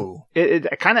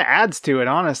 It kind of adds to it,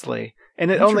 honestly. And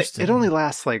it only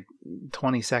lasts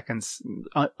 20 seconds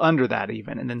under that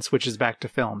even, and then switches back to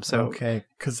film. So okay,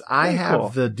 because I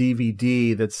have the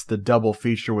DVD that's the double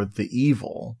feature with The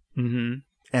Evil, and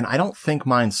I don't think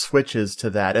mine switches to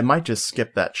that. It might just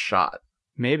skip that shot.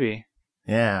 Maybe.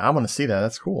 Yeah, I want to see that.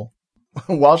 That's cool.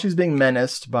 While she's being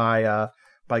menaced by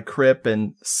Crip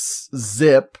and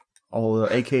Zip,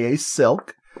 aka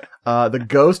Silk, the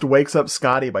ghost wakes up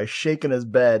Scotty by shaking his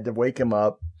bed to wake him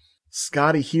up.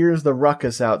 Scotty hears the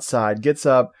ruckus outside, gets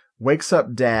up, wakes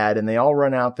up Dad, and they all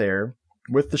run out there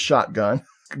with the shotgun.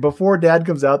 Before Dad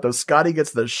comes out, though, Scotty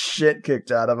gets the shit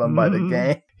kicked out of him by the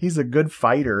gang. He's a good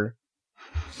fighter.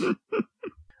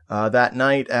 That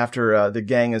night, after the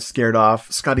gang is scared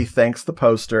off, Scotty thanks the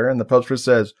poster, and the poster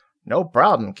says, "No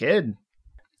problem, kid.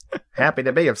 Happy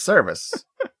to be of service.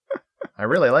 I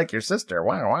really like your sister.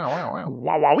 Wow, wow, wow, wow.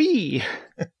 Wow, wow-wee."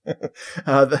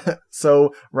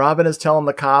 So Robin is telling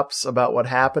the cops about what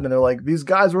happened, and they're like, these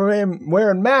guys were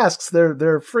wearing masks. They're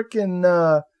freaking,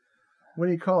 what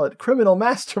do you call it? Criminal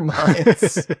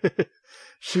masterminds.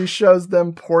 She shows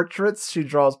them portraits. She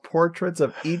draws portraits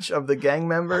of each of the gang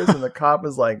members, and the cop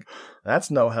is like,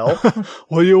 that's no help.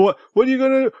 What are you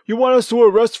gonna do? You want us to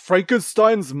arrest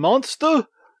Frankenstein's monster?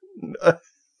 Oh,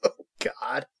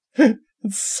 God.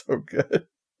 It's so good.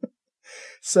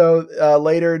 So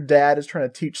later, Dad is trying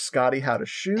to teach Scotty how to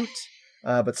shoot,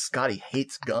 but Scotty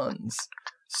hates guns.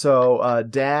 So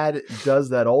Dad does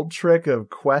that old trick of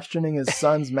questioning his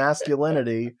son's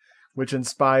masculinity, which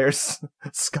inspires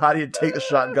Scotty to take the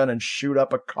shotgun and shoot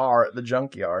up a car at the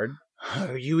junkyard.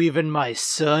 Are you even my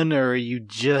son, or are you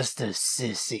just a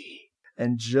sissy?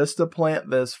 And just to plant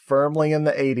this firmly in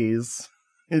the 80s,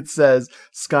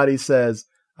 Scotty says,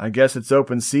 I guess it's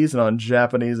open season on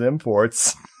Japanese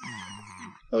imports.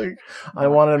 I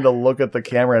wanted him to look at the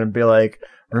camera and be like,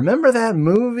 remember that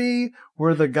movie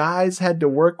where the guys had to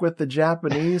work with the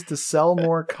Japanese to sell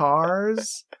more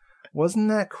cars? Wasn't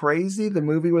that crazy? The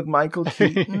movie with Michael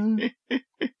Keaton?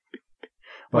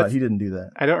 But he didn't do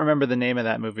that. I don't remember the name of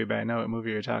that movie, but I know what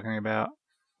movie you're talking about.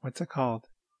 What's it called?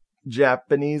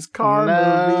 Japanese car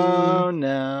movie.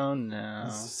 No.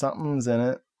 Something's in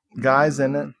it. Guy's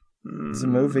in it. It's a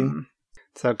movie.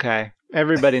 It's okay.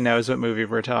 Everybody knows what movie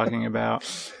we're talking about.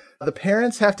 The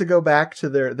parents have to go back to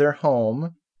their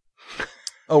home.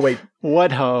 Oh, wait.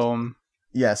 What home?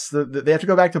 Yes, they have to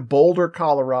go back to Boulder,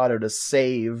 Colorado to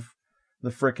save the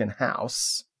frickin'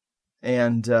 house.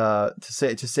 And to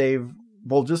save,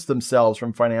 well, just themselves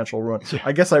from financial ruin.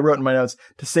 I guess I wrote in my notes,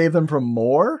 to save them from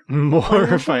more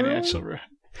financial ruin.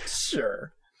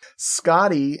 Sure.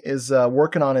 Scotty is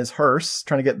working on his hearse,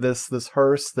 trying to get this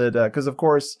hearse that, because of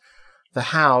course, the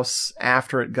house,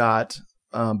 after it got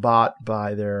bought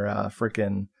by their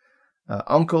frickin'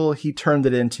 uncle, he turned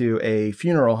it into a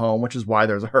funeral home, which is why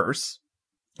there's a hearse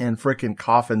and frickin'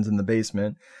 coffins in the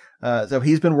basement. So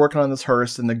he's been working on this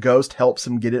hearse, and the ghost helps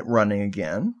him get it running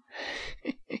again.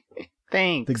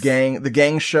 Thanks. The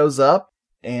gang shows up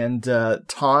and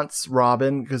taunts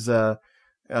Robin because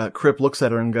Crip looks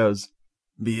at her and goes,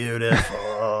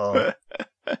 "Beautiful."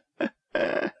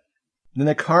 Then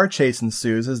a car chase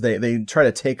ensues as they try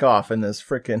to take off in this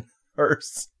frickin'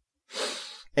 hearse.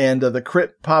 And the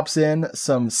Crip pops in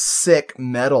some sick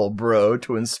metal, bro,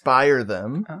 to inspire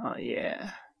them. Oh,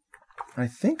 yeah. I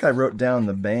think I wrote down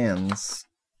the bands.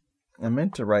 I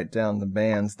meant to write down the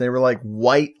bands. They were like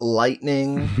White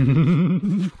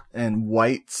Lightning and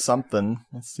White something.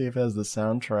 Let's see if it has the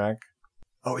soundtrack.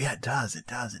 Oh, yeah, it does. It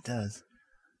does.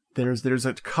 There's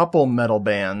a couple metal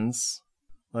bands.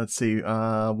 Let's see.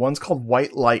 One's called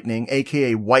White Lightning,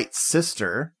 a.k.a. White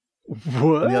Sister.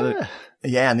 What?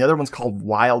 And the other one's called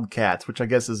Wildcats, which I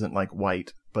guess isn't like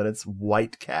white, but it's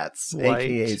White Cats,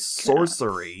 a.k.a.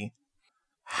 Sorcery.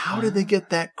 How did they get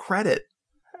that credit?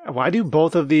 Why do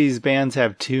both of these bands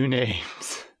have two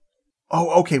names?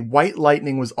 Oh, okay. White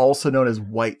Lightning was also known as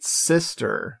White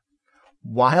Sister.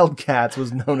 Wildcats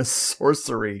was known as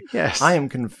Sorcery. Yes. I am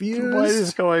confused. What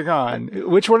is going on?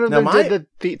 Which one of them did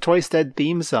the Twice Dead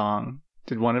theme song?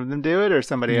 Did one of them do it or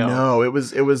somebody else? No, it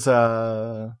was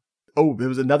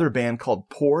another band called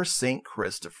Poor Saint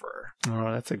Christopher.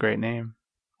 Oh, that's a great name.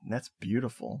 That's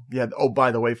beautiful. Yeah. Oh, by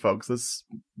the way, folks, this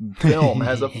film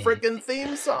has a freaking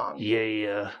theme song.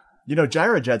 Yeah. You know,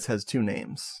 Gyrojets has two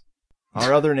names.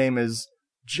 Our other name is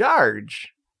Jarge.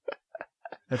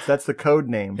 That's the code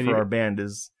name for our band,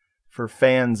 is for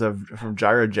fans from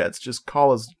Gyrojets. Just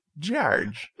call us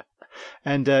Jarge.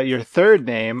 And your third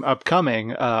name,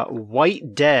 upcoming,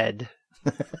 White Dead.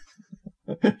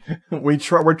 We're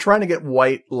trying to get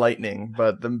White Lightning,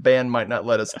 but the band might not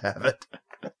let us have it.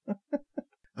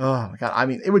 Oh my god! I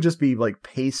mean, it would just be like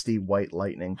pasty White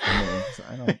Lightning for me.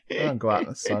 I don't go out in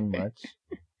the sun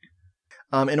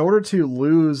much. In order to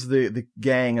lose the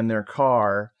gang in their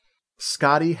car,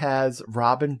 Scotty has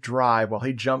Robin drive while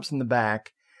he jumps in the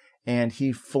back, and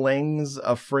he flings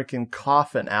a freaking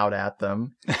coffin out at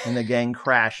them, and the gang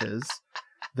crashes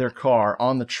their car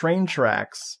on the train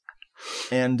tracks,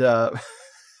 and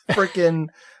freaking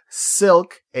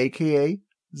Silk, aka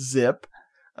Zip,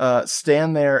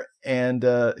 stand there, and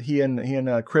he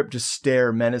and Crip just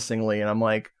stare menacingly, and I'm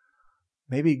like,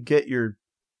 maybe get your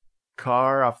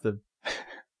car off the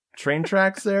train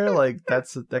tracks there. Like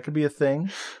that could be a thing.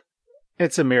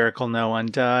 It's a miracle no one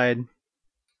died.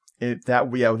 That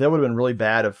would have been really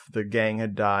bad if the gang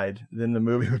had died. Then the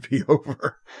movie would be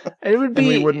over. It would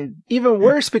be even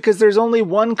worse because there's only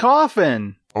one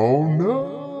coffin. Oh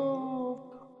no!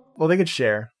 Well, they could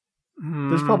share.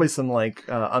 There's probably some like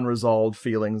unresolved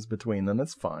feelings between them.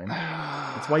 That's fine.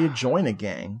 That's why you join a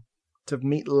gang, to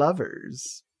meet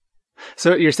lovers.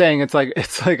 So you're saying it's like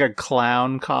a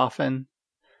clown coffin?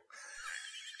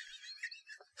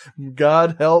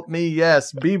 God help me,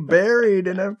 yes. Be buried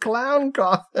in a clown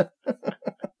coffin.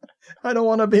 I don't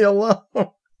want to be alone.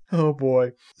 Oh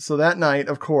boy. So that night,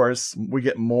 of course, we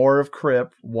get more of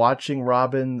Crip watching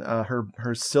Robin,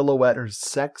 her silhouette, her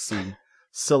sexy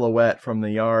silhouette from the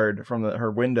yard, from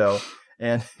her window.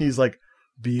 And he's like,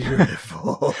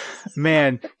 beautiful.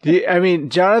 Man, I mean,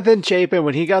 Jonathan Chapin,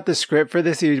 when he got the script for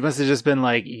this, he must have just been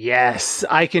like, yes,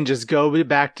 I can just go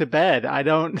back to bed.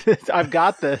 I've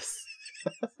got this.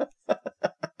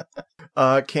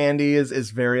 Candy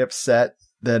is very upset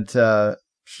that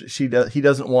he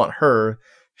doesn't want her.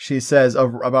 She says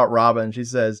about Robin, she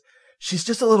says, she's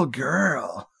just a little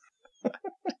girl.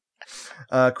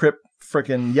 Crip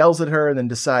frickin' yells at her and then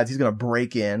decides he's going to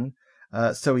break in.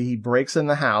 So he breaks in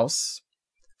the house,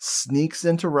 sneaks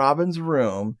into Robin's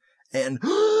room, and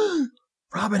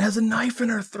Robin has a knife in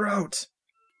her throat.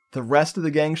 The rest of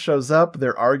the gang shows up.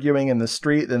 They're arguing in the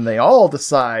street, and they all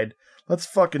decide, let's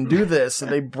fucking do this.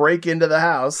 And they break into the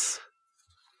house.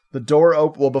 The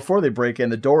door before they break in,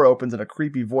 the door opens and a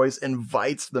creepy voice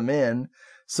invites them in.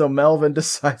 So Melvin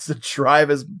decides to drive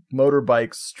his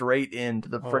motorbike straight into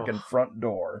the frickin' front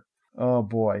door. Oh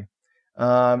boy.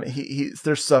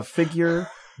 There's a figure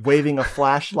waving a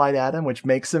flashlight at him, which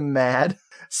makes him mad.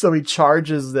 So he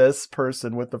charges this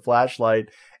person with the flashlight,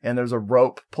 and there's a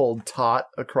rope pulled taut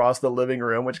across the living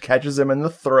room, which catches him in the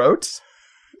throat.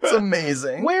 It's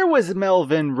amazing. Where was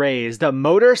Melvin raised? A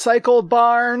motorcycle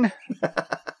barn?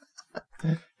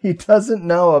 He doesn't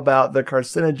know about the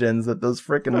carcinogens that those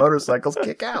frickin' motorcycles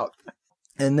kick out.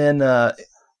 And then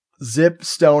Zip,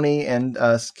 Stoney, and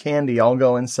Candy all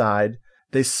go inside.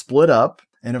 They split up,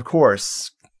 and of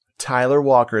course, Tyler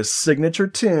Walker's signature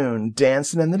tune,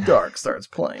 Dancing in the Dark, starts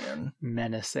playing.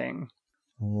 Menacing.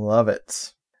 Love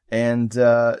it. And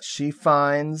she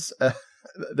finds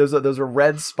there's a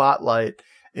red spotlight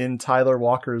in Tyler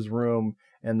Walker's room,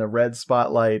 and the red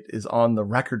spotlight is on the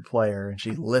record player, and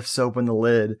she lifts open the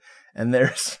lid, and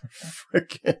there's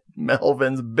freaking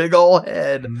Melvin's big old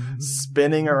head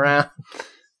spinning around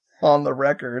on the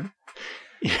record.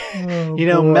 You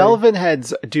know, Melvin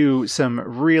heads do some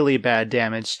really bad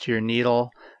damage to your needle.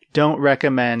 Don't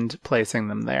recommend placing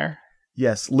them there.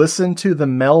 Yes, listen to the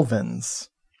Melvins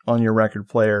on your record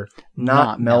player,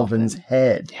 not Melvin's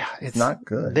head. Yeah, it's not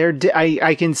good.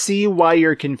 I can see why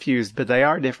you're confused, but they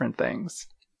are different things.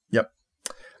 Yep.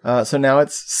 So now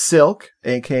it's Silk,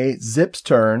 aka Zip's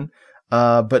turn,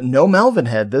 but no Melvin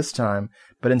head this time.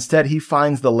 But instead, he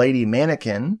finds the lady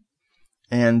mannequin,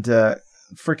 and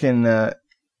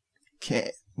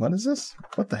what is this?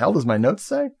 What the hell does my notes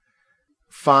say?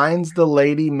 Finds the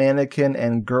lady mannequin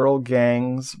and girl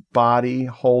gang's body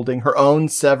holding her own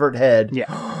severed head.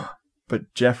 Yeah.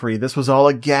 But Jeffrey, this was all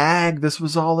a gag. This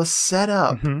was all a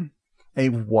setup. Mm-hmm. A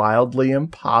wildly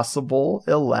impossible,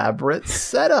 elaborate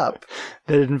setup.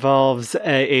 That involves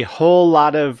a whole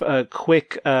lot of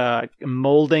quick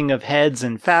molding of heads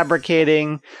and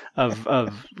fabricating of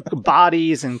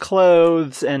bodies and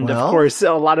clothes, and of course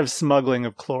a lot of smuggling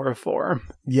of chloroform.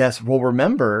 Yes, well,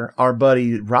 remember, our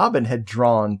buddy Robin had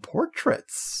drawn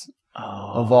portraits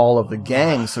of all of the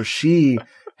gang, so she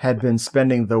had been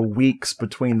spending the weeks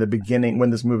between the beginning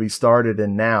when this movie started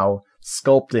and now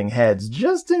sculpting heads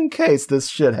just in case this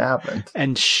shit happened.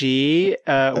 And she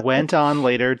went on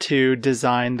later to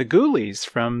design the Ghoulies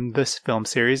from this film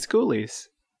series Ghoulies.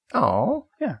 Oh,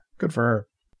 yeah, good for her.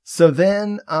 So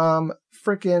then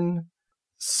frickin'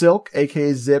 Silk,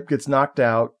 aka Zip, gets knocked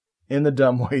out in the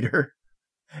dumbwaiter,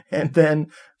 and then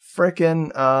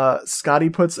frickin' Scotty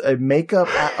puts a makeup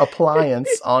appliance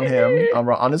on him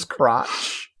on his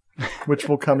crotch, which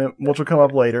will come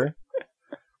up later.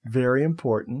 Very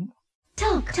important.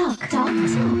 Talk, talking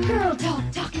about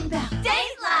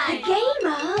Dateline. The game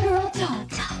of Girl Talk.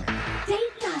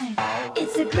 Dateline.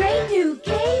 It's a great new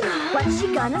game of. What's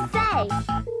she gonna say?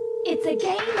 It's a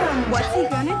game of. What's he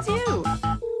gonna do?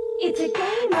 It's a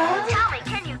game of. Tell me,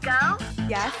 can you go?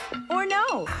 Yes or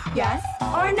no? Yes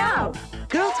or no?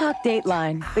 Girl Talk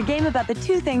Dateline, the game about the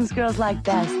two things girls like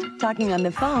best, talking on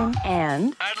the phone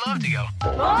and... I'd love to go.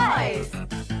 Boys!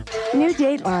 New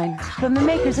Dateline, from the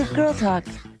makers of Girl Talk.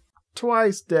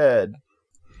 Twice dead.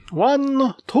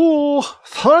 1, 2,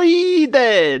 3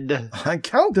 dead. I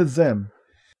counted them.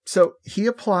 So he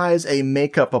applies a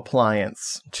makeup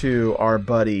appliance to our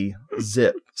buddy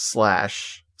Zip /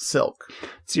 Silk.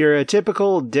 It's your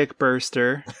typical dick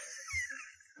burster.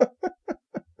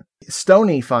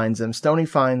 Stoney finds him. Stoney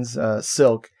finds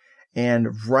Silk,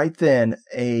 and right then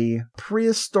a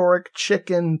prehistoric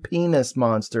chicken penis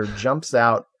monster jumps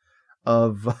out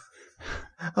of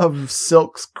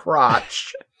Silk's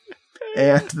crotch,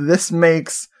 and this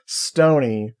makes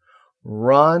Stoney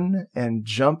run and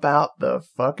jump out the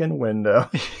fucking window.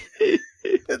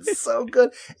 It's so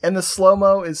good, and the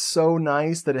slow-mo is so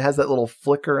nice that it has that little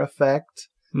flicker effect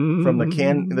from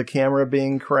the camera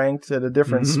being cranked at a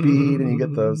different speed, and you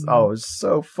get those. Oh, it's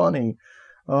so funny.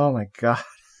 Oh my god.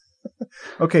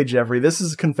 Okay, Jeffrey, this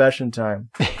is confession time.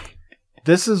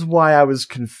 This is why I was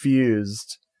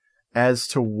confused as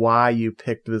to why you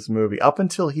picked this movie. Up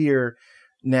until here,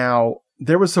 now,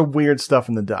 there was some weird stuff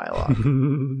in the dialogue.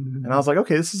 And I was like,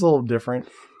 okay, this is a little different.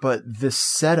 But this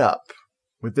setup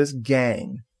with this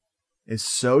gang is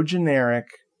so generic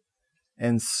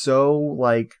and so,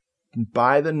 like,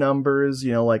 by the numbers,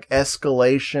 you know, like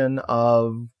escalation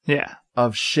of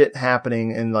shit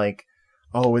happening, and like,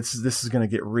 oh, this is going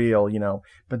to get real, you know.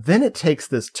 But then it takes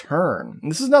this turn.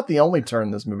 And this is not the only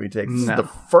turn this movie takes. This is the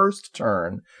first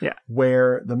turn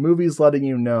where the movie's letting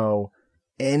you know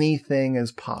anything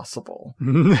is possible.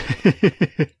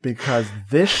 Because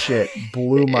this shit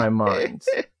blew my mind.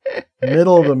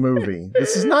 Middle of the movie.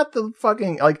 This is not the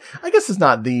fucking, like, I guess it's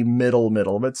not the middle,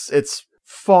 but it's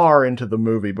far into the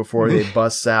movie before they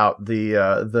bust out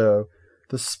the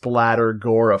splatter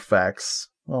gore effects.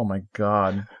 Oh my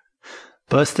God.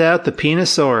 Bust out the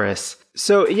Penisaurus.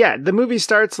 So yeah, the movie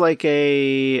starts like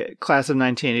a class of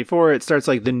 1984. It starts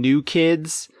like the New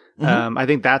Kids. I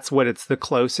think that's what it's the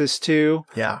closest to.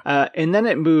 Yeah. And then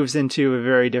it moves into a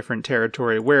very different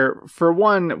territory where, for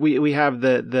one, we have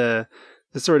the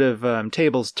sort of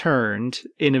tables turned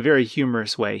in a very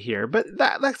humorous way here. But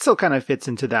that still kind of fits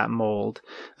into that mold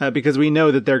because we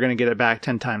know that they're going to get it back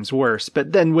 10 times worse.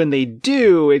 But then when they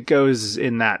do, it goes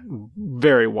in that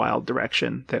very wild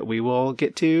direction that we will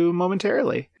get to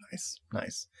momentarily.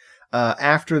 Nice.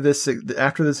 After this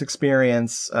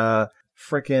experience,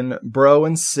 frickin' bro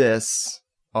and sis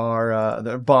are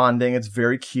they're bonding. It's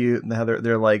very cute. And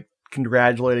they're like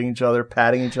congratulating each other,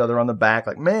 patting each other on the back,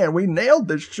 like, man, we nailed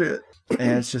this shit.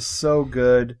 And it's just so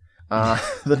good.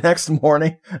 The next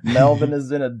morning, Melvin is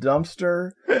in a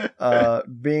dumpster,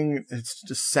 it's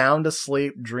just sound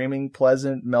asleep, dreaming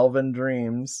pleasant Melvin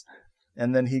dreams.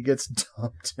 And then he gets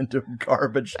dumped into a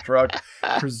garbage truck,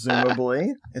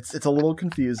 presumably. It's a little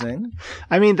confusing.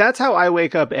 I mean, that's how I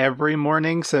wake up every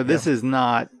morning, so this is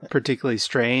not particularly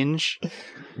strange.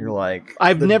 You're like...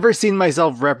 I've never seen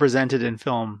myself represented in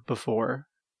film before,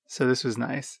 so this was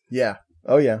nice. Yeah.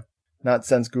 Oh, yeah. Not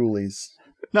since Ghoulies.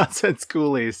 Not since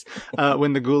Ghoulies,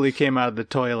 when the ghoulie came out of the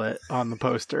toilet on the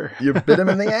poster. You bit him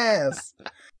in the ass.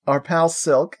 Our pal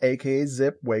Silk, a.k.a.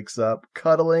 Zip, wakes up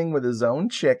cuddling with his own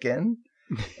chicken,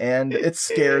 and it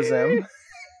scares him.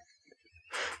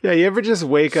 Yeah, you ever just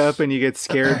wake up and you get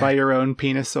scared by your own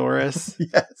Penisaurus?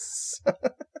 Yes.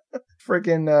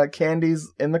 Freaking Candy's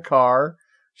in the car.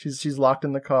 She's locked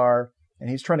in the car, and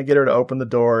he's trying to get her to open the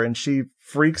door, and she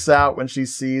freaks out when she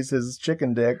sees his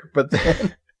chicken dick, but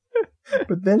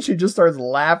then she just starts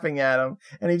laughing at him,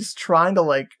 and he's trying to,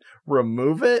 like,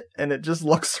 remove it, and it just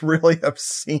looks really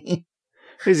obscene.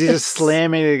 He's just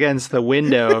slamming it against the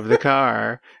window of the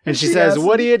car, and she says,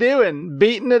 "What are you doing?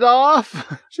 Beating it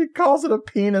off?" She calls it a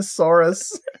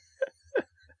Penisaurus.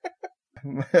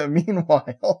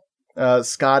 Meanwhile,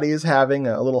 Scotty is having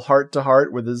a little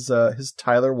heart-to-heart with his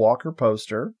Tyler Walker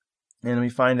poster, and we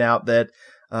find out that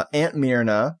Aunt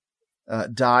Myrna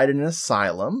died in an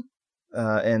asylum,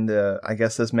 and I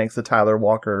guess this makes the Tyler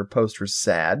Walker poster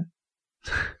sad.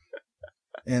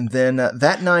 And then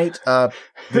that night,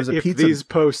 there's a if pizza. These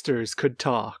posters could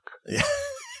talk. Yeah.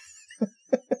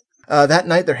 That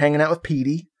night, they're hanging out with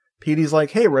Petey. Petey's like,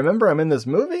 "Hey, remember I'm in this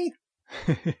movie?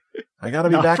 I gotta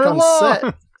be back on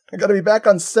set. I gotta be back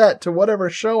on set to whatever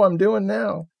show I'm doing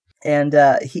now." And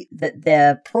a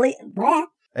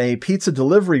pizza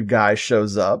delivery guy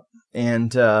shows up,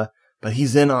 and but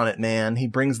he's in on it, man. He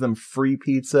brings them free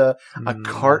pizza, a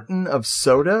carton of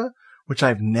soda, which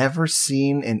I've never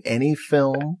seen in any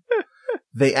film.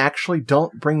 They actually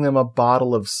don't bring them a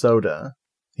bottle of soda.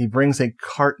 He brings a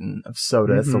carton of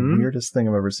soda. That's the weirdest thing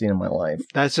I've ever seen in my life.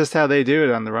 That's just how they do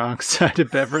it on the wrong side of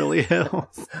Beverly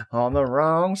Hills. On the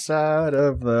wrong side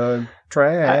of the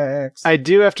tracks. I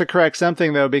do have to correct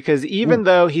something, though, because even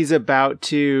though he's about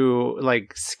to,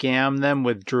 like, scam them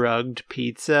with drugged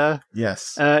pizza...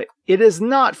 Yes. It is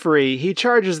not free. He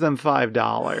charges them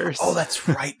 $5. Oh, that's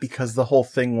right, because the whole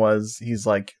thing was, he's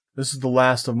like, "This is the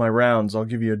last of my rounds. I'll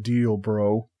give you a deal,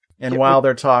 bro." And while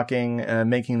they're talking,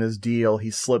 making this deal, he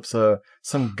slips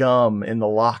some gum in the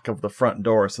lock of the front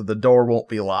door, so the door won't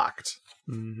be locked.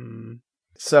 Mm-hmm.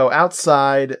 So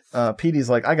outside, Petey's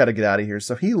like, "I gotta get out of here."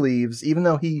 So he leaves, even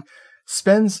though he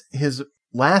spends his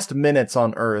last minutes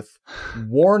on Earth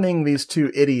warning these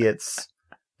two idiots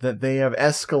that they have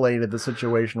escalated the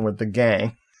situation with the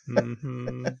gang.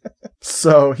 Mm-hmm.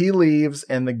 So he leaves,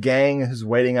 and the gang who's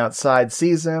waiting outside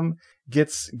sees him,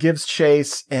 gives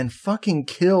chase, and fucking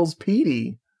kills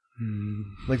Petey.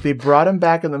 Like, they brought him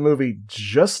back in the movie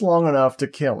just long enough to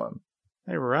kill him.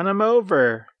 They run him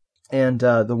over. And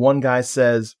the one guy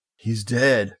says, "He's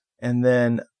dead." And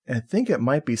then I think it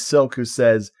might be Silk who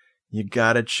says, "You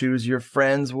gotta choose your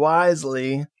friends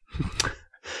wisely."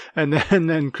 And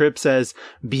then Crip says,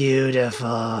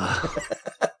 "Beautiful."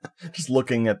 Just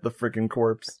looking at the freaking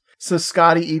corpse. So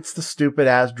Scotty eats the stupid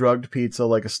ass drugged pizza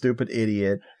like a stupid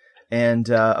idiot. And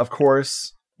of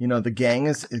course, you know, the gang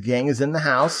is in the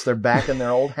house. They're back in their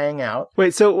old hangout.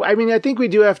 Wait, so I mean, I think we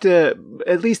do have to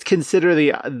at least consider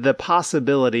the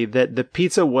possibility that the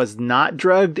pizza was not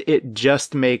drugged. It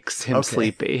just makes him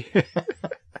sleepy.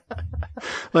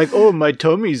 Like, "Oh, my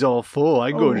tummy's all full.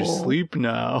 I go to sleep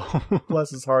now." Bless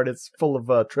his heart, it's full of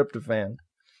tryptophan.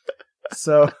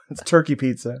 So it's turkey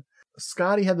pizza.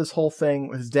 Scotty had this whole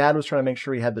thing. His dad was trying to make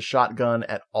sure he had the shotgun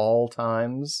at all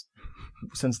times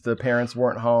since the parents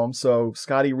weren't home. So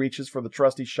Scotty reaches for the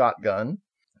trusty shotgun,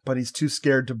 but he's too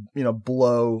scared to,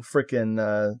 blow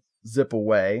frickin' Zip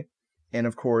away. And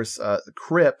of course,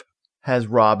 Crip has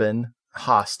Robin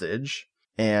hostage,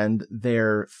 and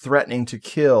they're threatening to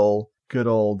kill good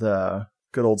old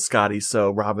Scotty. So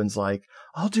Robin's like,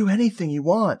 I'll do anything you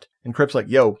want. And Crip's like,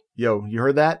 yo, you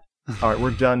heard that? All right,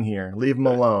 we're done here. Leave him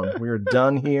alone. We are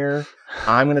done here.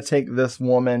 I'm going to take this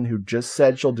woman who just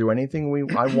said she'll do anything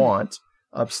I want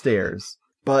upstairs.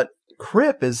 But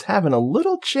Crip is having a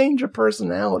little change of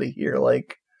personality here.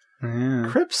 Like,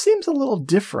 Crip seems a little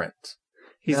different.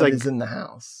 He's in the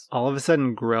house. All of a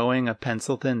sudden growing a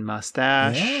pencil-thin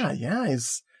mustache. Yeah.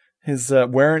 He's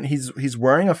wearing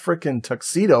a freaking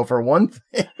tuxedo for one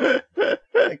thing.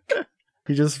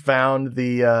 He just found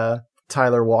the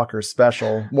Tyler Walker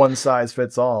special, one size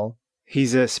fits all.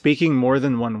 He's speaking more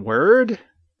than one word.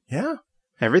 Yeah,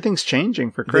 everything's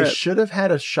changing for Crip. They should have had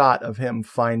a shot of him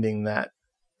finding that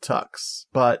tux,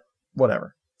 but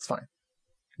whatever, it's fine.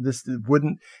 It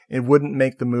wouldn't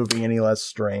make the movie any less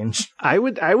strange. I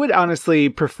would honestly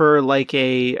prefer like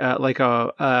a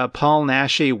Paul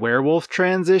Naschy werewolf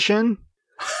transition,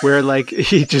 where like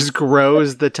he just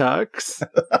grows the tux.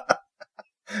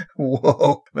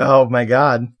 Whoa! Oh my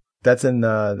God, that's in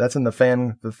the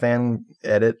fan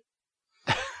edit.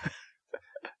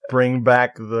 Bring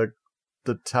back the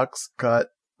tux cut.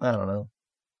 I don't know.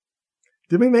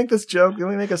 Did we make this joke? Did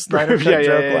we make a Snyder cut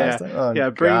joke last time?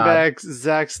 Oh, bring back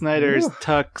Zack Snyder's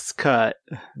tux cut.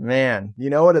 Man, you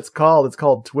know what it's called? It's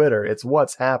called Twitter. It's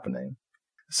what's happening.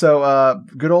 So,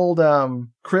 good old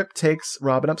Crip takes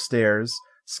Robin upstairs.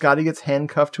 Scotty gets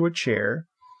handcuffed to a chair,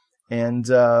 and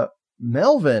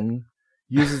Melvin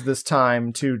uses this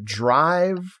time to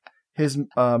drive his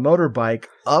motorbike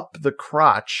up the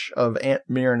crotch of Aunt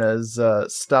Myrna's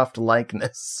stuffed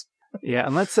likeness. Yeah,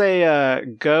 and let's say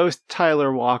Ghost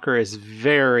Tyler Walker is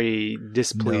very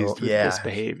displeased with this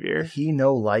behavior. He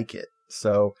no like it.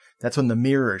 So that's when the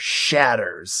mirror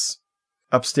shatters.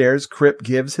 Upstairs, Crip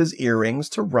gives his earrings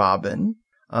to Robin.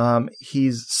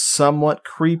 He's somewhat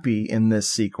creepy in this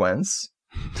sequence.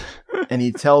 And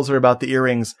he tells her about the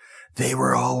earrings. They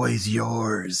were always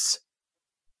yours.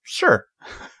 Sure.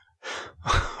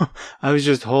 I was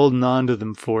just holding on to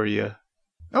them for you.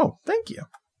 Oh, thank you.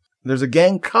 There's a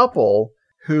gang couple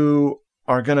who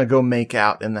are going to go make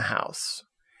out in the house.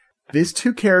 These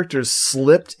two characters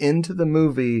slipped into the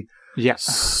movie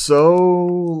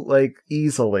so,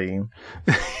 easily.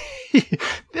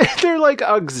 They're like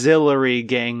auxiliary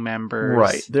gang members.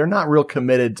 Right. They're not real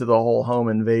committed to the whole home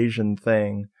invasion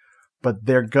thing, but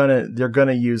they're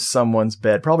gonna use someone's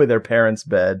bed, probably their parents'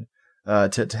 bed,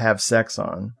 to have sex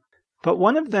on. But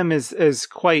one of them is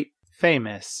quite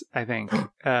famous, I think.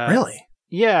 Really?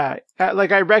 Yeah,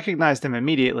 I recognized him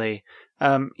immediately.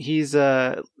 He's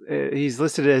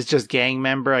listed as just gang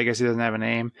member. I guess he doesn't have a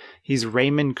name. He's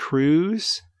Raymond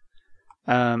Cruz,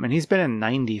 and he's been in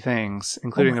 90 things,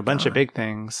 including a bunch of big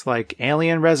things like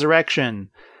Alien Resurrection,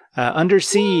 Under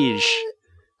Siege,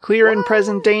 Clear and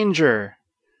Present Danger.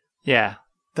 Yeah,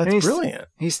 that's brilliant.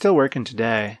 He's still working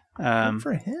today. Good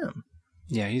for him.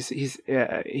 Yeah,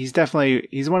 he's definitely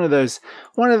one of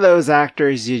those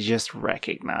actors you just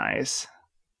recognize.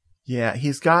 Yeah,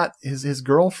 he's got his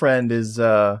girlfriend is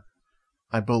I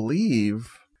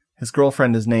believe his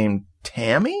girlfriend is named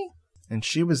Tammy, and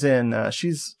she was in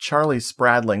she's Charlie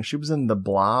Spradling. She was in The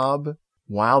Blob,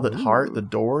 Wild at Heart, The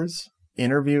Doors, not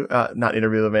Interview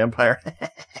with a Vampire,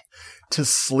 To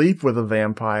Sleep with a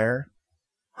Vampire.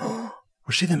 Was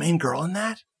she the main girl in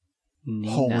that?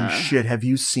 Nina. Holy shit, have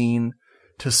you seen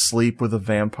To Sleep with a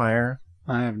Vampire?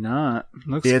 I have not.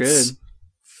 Looks it's good.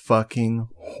 Fucking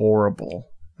horrible.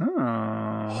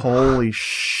 Oh. Holy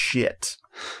shit.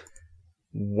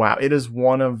 Wow. It is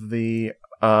one of the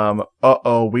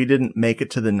we didn't make it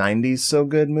to the 90s so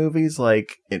good movies.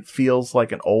 Like, it feels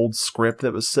like an old script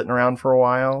that was sitting around for a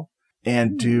while.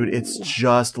 And dude, it's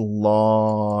just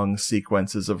long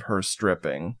sequences of her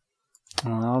stripping.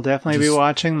 Well, I'll definitely be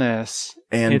watching this.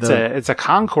 And it's a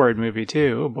Concord movie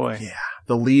too. Oh boy. Yeah.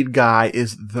 The lead guy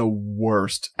is the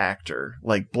worst actor.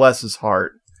 Like, bless his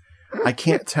heart. I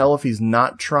can't tell if he's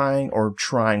not trying or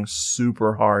trying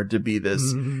super hard to be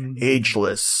this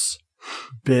ageless,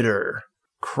 bitter,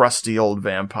 crusty old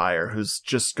vampire who's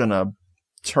just gonna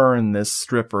turn this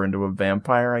stripper into a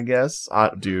vampire, I guess.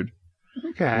 Dude.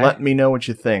 Okay. Let me know what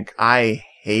you think. I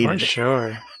hated it.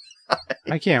 Sure.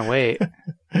 I can't wait.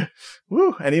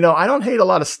 Woo. And I don't hate a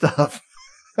lot of stuff.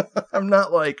 I'm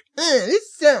not like,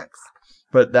 this sucks.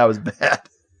 But that was bad.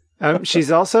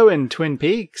 She's also in Twin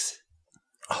Peaks.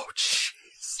 Oh, jeez.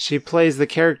 She plays the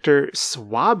character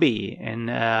Swabby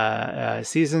in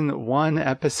season 1,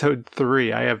 episode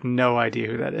 3. I have no idea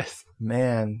who that is.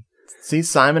 Man. See,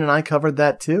 Simon and I covered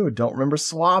that too. Don't remember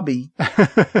Swabby.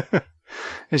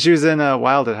 And she was in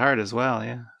Wild at Heart as well,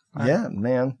 yeah. Wow. Yeah,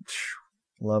 man.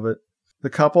 Love it. The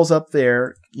couple's up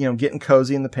there, getting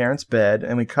cozy in the parents' bed,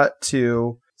 and we cut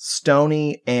to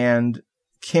Stoney and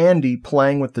Candy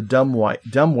playing with the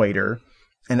dumbwaiter,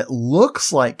 and it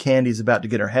looks like Candy's about to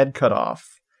get her head cut off,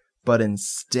 but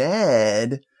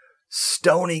instead,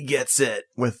 Stoney gets it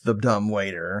with the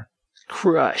dumbwaiter.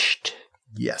 Crushed.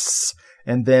 Yes.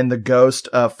 And then the ghost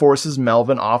forces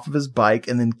Melvin off of his bike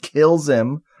and then kills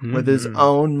him with his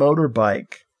own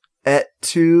motorbike. Et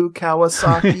tu,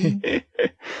 Kawasaki?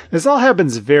 This all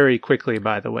happens very quickly,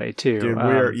 by the way, too. Dude,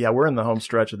 we're in the home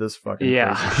stretch of this fucking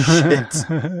crazy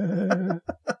shit.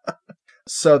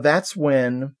 So that's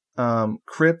when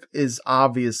Crip is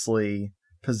obviously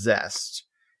possessed,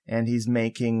 and he's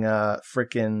making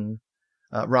frickin'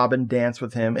 Robin dance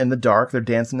with him in the dark. They're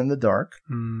dancing in the dark.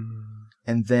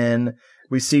 And then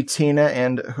we see Tina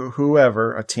and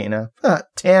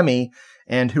Tammy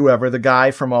and whoever, the guy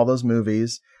from all those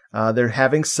movies. They're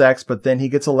having sex, but then he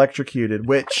gets electrocuted,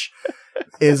 which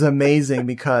is amazing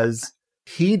because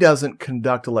he doesn't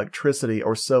conduct electricity,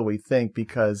 or so we think,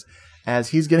 because as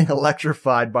he's getting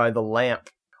electrified by the lamp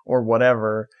or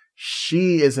whatever,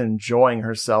 she is enjoying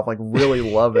herself, like really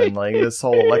loving like this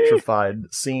whole electrified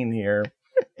scene here.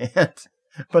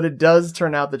 But it does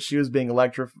turn out that she was being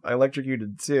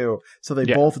electrocuted too, so they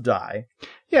both die.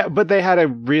 Yeah, but they had a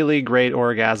really great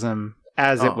orgasm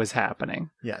as it was happening.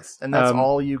 Yes, and that's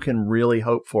all you can really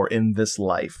hope for in this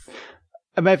life.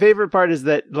 My favorite part is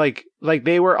that like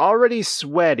they were already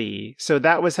sweaty, so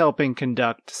that was helping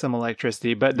conduct some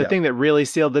electricity. But the thing that really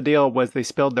sealed the deal was they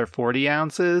spilled their 40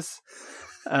 ounces.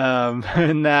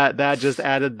 And that just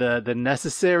added the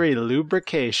necessary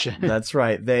lubrication. That's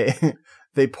right.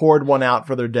 They poured one out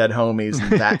for their dead homies,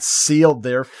 and that sealed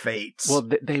their fates. Well,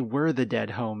 they were the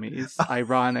dead homies,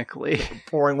 ironically.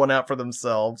 Pouring one out for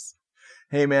themselves.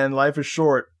 Hey, man, life is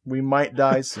short. We might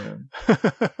die soon.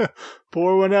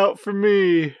 Pour one out for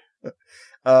me.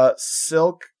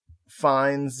 Silk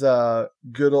finds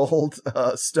good old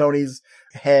Stoney's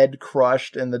head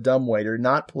crushed in the dumbwaiter,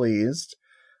 not pleased.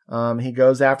 He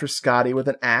goes after Scotty with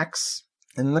an axe.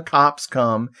 And then the cops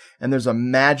come, and there's a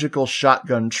magical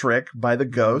shotgun trick by the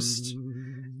ghost.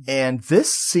 And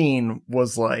this scene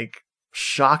was, like,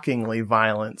 shockingly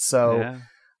violent. So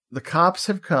the cops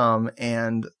have come,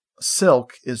 and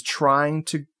Silk is trying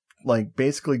to, like,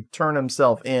 basically turn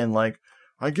himself in, like,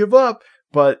 I give up.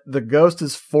 But the ghost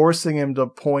is forcing him to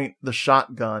point the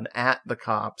shotgun at the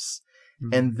cops.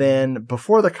 And then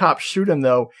before the cops shoot him,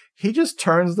 though, he just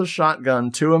turns the shotgun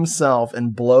to himself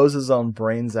and blows his own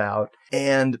brains out.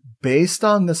 And based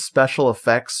on the special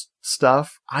effects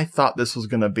stuff, I thought this was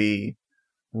going to be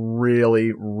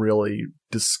really, really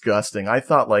disgusting. I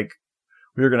thought like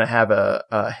we were going to have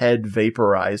a head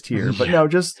vaporized here, but no,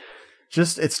 just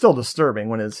it's still disturbing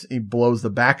when he blows the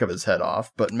back of his head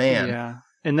off. But man. Yeah.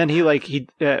 And then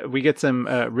we get some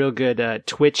real good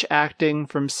Twitch acting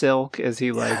from Silk as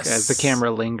as the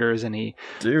camera lingers and he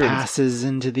passes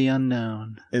into the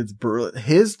unknown. It's brutal.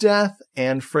 His death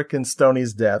and frickin'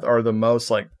 Stoney's death are the most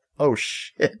like, oh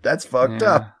shit, that's fucked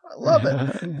up. I love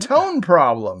it. Tone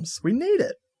problems. We need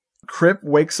it. Crip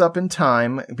wakes up in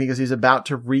time because he's about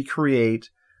to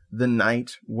recreate the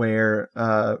night where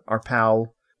our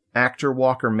pal actor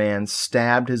Walker Man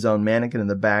stabbed his own mannequin in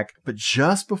the back, but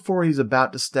just before he's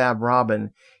about to stab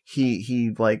Robin,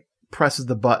 he like presses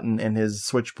the button and his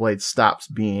switchblade stops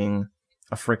being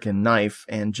a freaking knife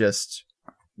and just,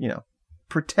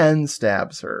 pretend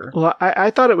stabs her. Well,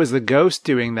 I thought it was the ghost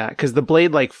doing that because the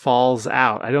blade like falls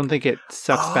out. I don't think it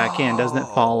sucks back in. Doesn't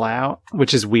it fall out?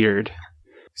 Which is weird.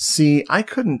 See, I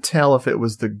couldn't tell if it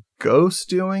was the ghost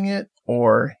doing it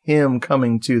or him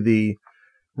coming to the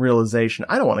realization,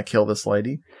 I don't want to kill this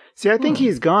lady. See, I think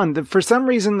he's gone. For some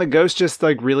reason, the ghost just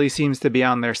like really seems to be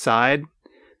on their side.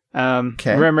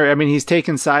 Remember, I mean, he's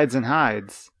taking sides and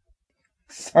hides.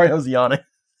 Sorry, I was yawning.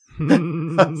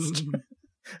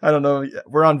 I don't know.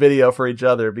 We're on video for each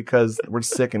other because we're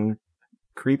sick and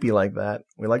creepy like that.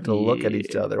 We like to look at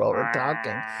each other while we're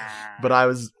talking. But I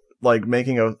was like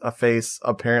making a face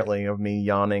apparently of me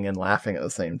yawning and laughing at the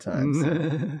same time.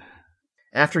 So.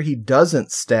 After he doesn't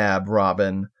stab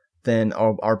Robin, then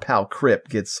our pal Crip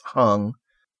gets hung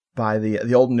by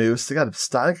the old noose. They got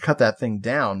to cut that thing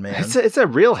down, man. It's a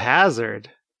real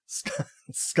hazard.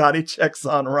 Scotty checks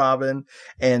on Robin,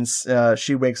 and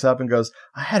she wakes up and goes,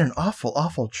 I had an awful,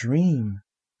 awful dream.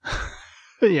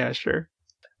 Yeah, sure.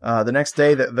 The next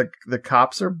day, the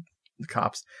cops.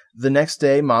 The next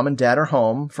day, Mom and Dad are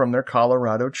home from their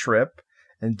Colorado trip,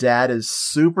 and Dad is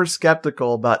super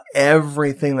skeptical about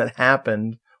everything that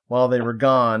happened while they were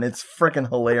gone. It's freaking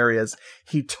hilarious.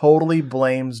 He totally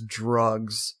blames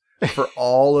drugs for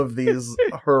all of these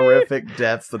horrific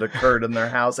deaths that occurred in their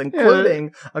house,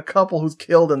 including a couple who's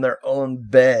killed in their own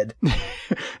bed.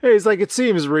 He's like, it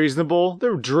seems reasonable.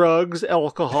 There were drugs,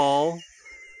 alcohol.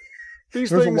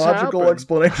 There's a logical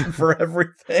explanation for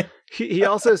everything. He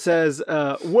also says,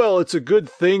 well, it's a good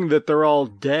thing that they're all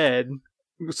dead.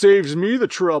 It saves me the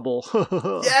trouble.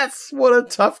 Yes, what a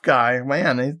tough guy.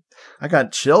 Man, I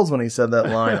got chills when he said that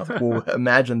line. Well,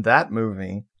 imagine that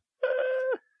movie.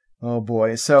 Oh,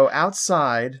 boy. So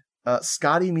outside,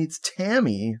 Scotty meets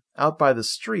Tammy out by the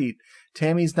street.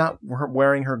 Tammy's not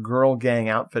wearing her girl gang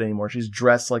outfit anymore. She's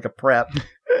dressed like a prep.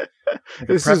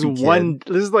 This is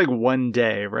like one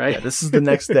day, right? Yeah, this is the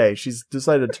next day. She's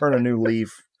decided to turn a new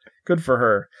leaf. Good for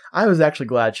her. I was actually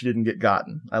glad she didn't get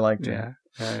gotten. I liked her.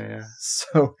 Yeah.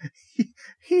 So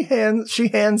she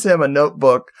hands him a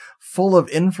notebook full of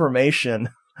information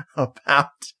about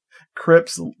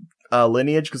Crip's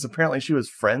lineage, because apparently she was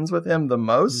friends with him the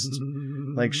most.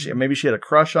 Like maybe she had a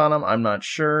crush on him. I'm not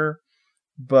sure,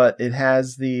 but it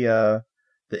has the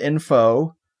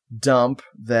info dump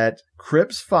that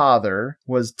Crip's father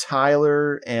was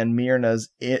Tyler and Myrna's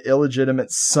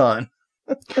illegitimate son.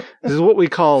 This is what we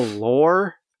call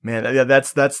lore. Man, yeah,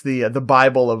 that's the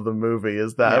Bible of the movie.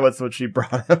 Is that what's what she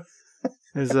brought him?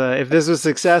 If this was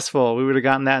successful, we would have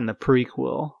gotten that in the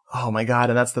prequel. Oh my God,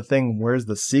 and that's the thing. Where's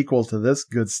the sequel to this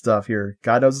good stuff here?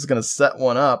 God knows it's going to set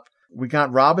one up. We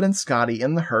got Robin and Scotty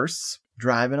in the hearse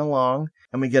driving along,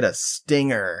 and we get a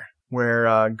stinger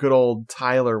where good old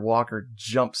Tyler Walker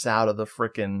jumps out of the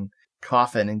frickin'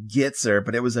 coffin and gets her,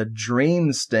 but it was a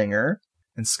dream stinger.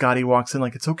 And Scotty walks in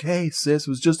like, it's okay, sis, it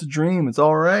was just a dream, it's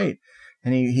all right.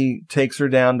 And he takes her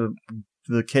down to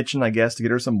the kitchen, I guess, to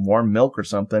get her some warm milk or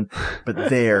something. But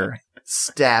there,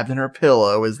 stabbed in her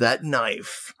pillow, is that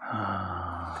knife.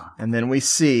 And then we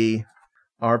see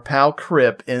our pal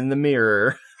Crip in the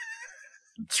mirror,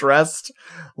 dressed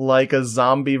like a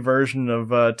zombie version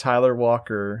of Tyler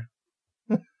Walker.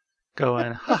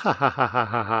 Going, ha ha ha ha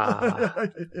ha ha.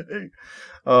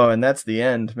 Oh, and that's the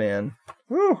end, man.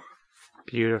 Woo.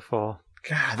 Beautiful.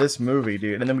 God, this movie,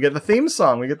 dude. And then we get the theme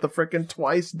song. We get the frickin'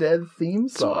 Twice Dead theme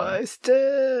song. Twice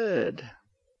Dead.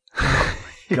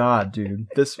 God, dude.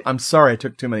 I'm sorry I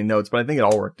took too many notes, but I think it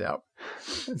all worked out.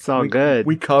 It's all good.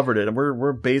 We covered it, and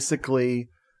we're basically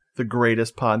the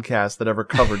greatest podcast that ever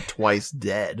covered Twice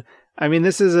Dead. I mean,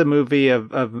 this is a movie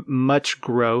of much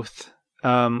growth.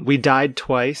 We died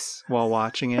twice while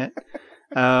watching it.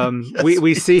 Yes,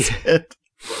 we see it.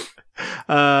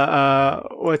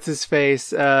 What's his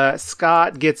face?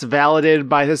 Scott gets validated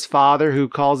by his father, who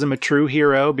calls him a true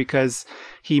hero because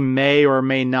he may or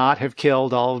may not have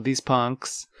killed all of these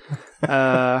punks.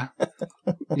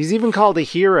 He's even called a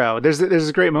hero. There's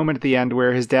a great moment at the end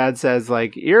where his dad says,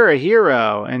 like, "You're a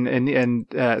hero," and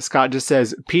Scott just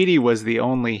says, "Petey was the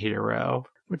only hero,"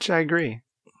 which I agree.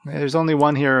 There's only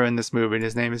one hero in this movie, and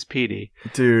his name is Petey.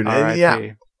 Dude,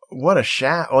 yeah. What a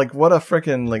what a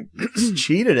freaking,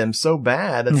 cheated him so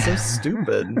bad. It's so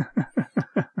stupid.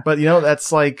 But,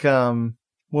 that's like,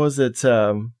 was it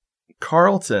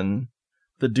Carlton,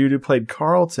 the dude who played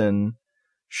Carlton,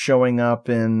 showing up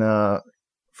in,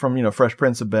 from, Fresh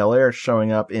Prince of Bel-Air,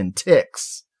 showing up in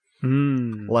TITDS.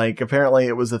 Like, apparently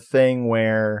it was a thing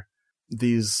where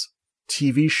these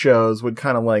TV shows would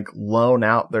kind of loan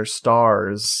out their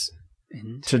stars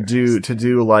to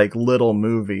do like little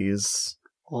movies.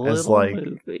 As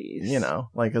movies.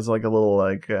 As a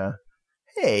little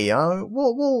hey,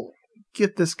 we'll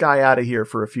get this guy out of here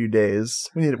for a few days.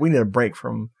 We need a break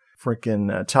from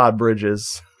freaking Todd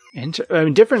Bridges.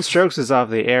 Different Strokes is off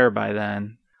the air by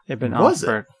then. They've been off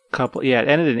for a couple. Yeah, it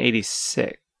ended in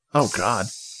 86. Oh God.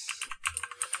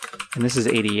 And this is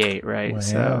 88, right? Wow.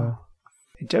 So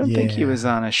I don't think he was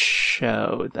on a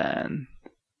show then.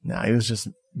 No, he was just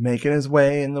making his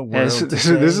way in the world. This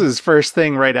is his first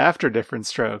thing right after Different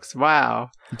Strokes. Wow.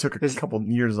 He took a couple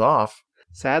years off.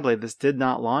 Sadly, this did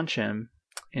not launch him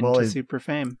into super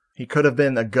fame. He could have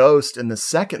been a ghost in the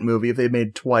second movie if they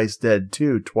made Twice Dead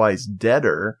 2, Twice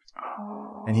Deader.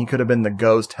 Oh. And he could have been the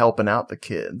ghost helping out the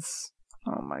kids.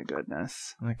 Oh my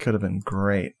goodness. That could have been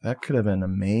great. That could have been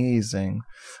amazing.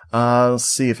 Let's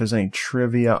see if there's any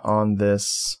trivia on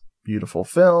this beautiful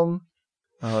film.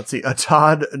 Let's see.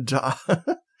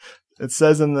 It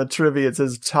says in the trivia, it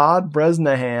says Todd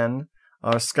Bresnahan,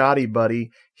 our Scotty buddy,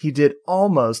 he did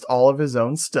almost all of his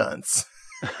own stunts.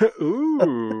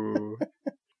 Ooh.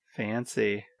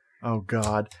 Fancy. Oh,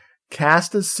 God.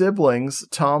 Cast as siblings,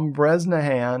 Tom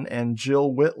Bresnahan and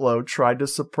Jill Whitlow tried to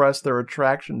suppress their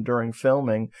attraction during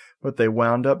filming, but they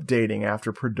wound up dating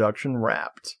after production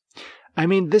wrapped. I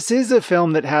mean, this is a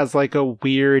film that has like a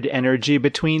weird energy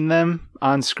between them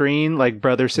on screen, like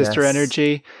brother-sister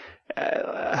energy.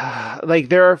 Like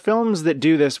there are films that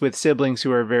do this with siblings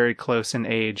who are very close in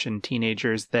age and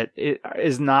teenagers that it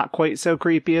is not quite so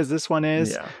creepy as this one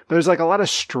is. Yeah. There's like a lot of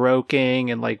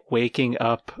stroking and like waking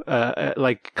up,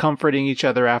 like comforting each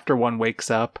other after one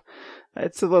wakes up.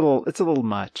 It's a little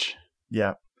much.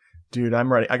 Yeah. Dude,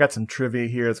 I'm ready. I got some trivia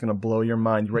here that's going to blow your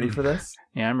mind. You ready for this?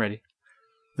 Yeah, I'm ready.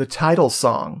 The title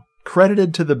song,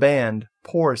 credited to the band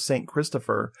Poor St.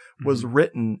 Christopher, was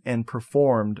written and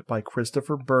performed by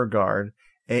Christopher Burgard,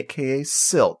 a.k.a.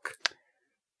 Silk,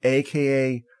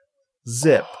 a.k.a.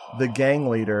 Zip, the gang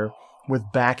leader, with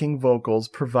backing vocals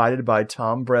provided by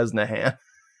Tom Bresnahan.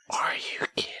 Are you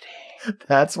kidding?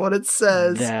 That's what it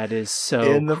says. That is so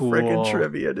in the cool. freaking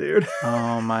trivia, dude.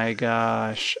 Oh my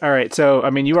gosh. All right. So, I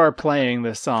mean, you are playing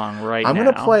this song right now. I'm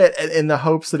going to play it in the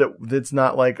hopes that it's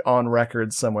not like on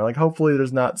record somewhere. Like hopefully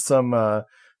there's not some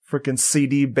freaking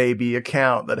CD Baby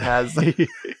account that has.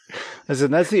 Listen,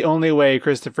 that's the only way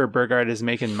Christopher Burgard is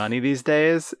making money these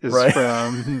days is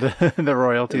from the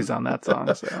royalties on that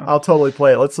song. So. I'll totally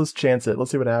play it. Let's chance it. Let's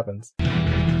see what happens.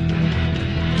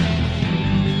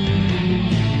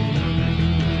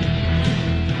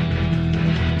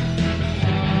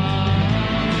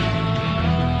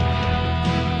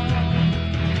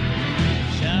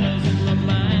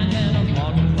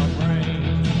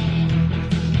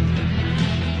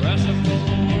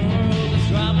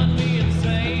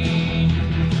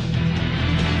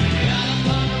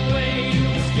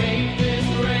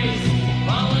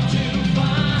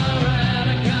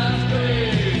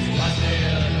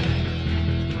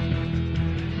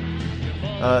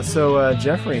 So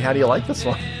Jeffrey, how do you like this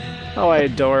one? Oh, I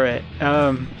adore it.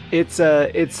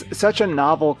 It's such a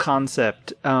novel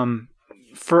concept.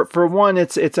 For one,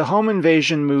 it's a home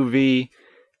invasion movie,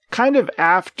 kind of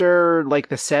after like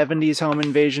the 70s home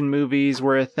invasion movies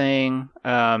were a thing.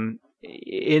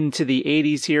 Into the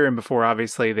 80s here, and before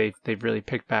obviously they've really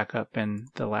picked back up in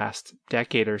the last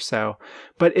decade or so.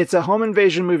 But it's a home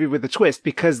invasion movie with a twist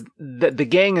because the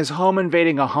gang is home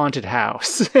invading a haunted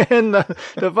house, and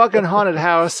the fucking haunted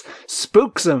house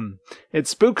spooks them. It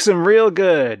spooks them real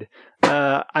good.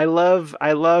 I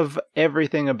love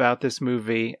everything about this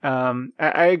movie.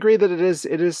 I agree that it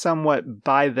is somewhat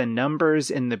by the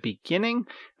numbers in the beginning,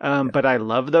 but I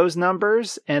love those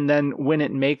numbers. And then when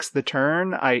it makes the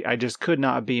turn, I just could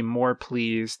not be more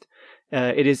pleased.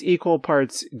 It is equal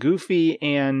parts goofy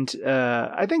and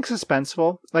I think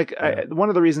suspenseful. Like one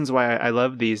of the reasons why I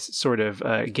love these sort of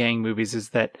gang movies is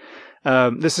that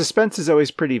the suspense is always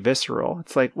pretty visceral.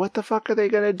 It's like, what the fuck are they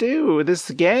gonna do?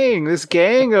 This gang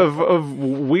of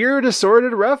weird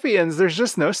assorted ruffians. There's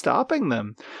just no stopping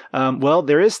them. Well,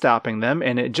 there is stopping them,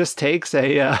 and it just takes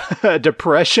a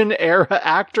Depression era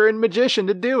actor and magician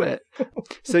to do it.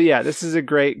 So yeah, this is a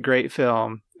great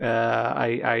film.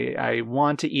 I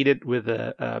want to eat it with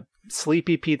a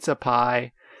sleepy pizza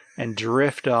pie and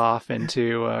drift off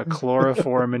into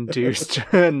chloroform-induced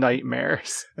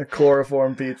nightmares. A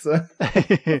chloroform pizza.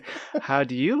 How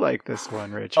do you like this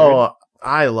one, Richard? Oh,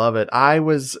 I love it. I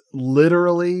was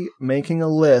literally making a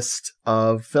list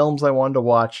of films I wanted to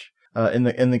watch in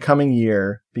the coming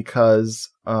year because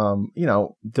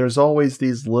there's always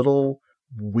these little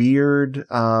weird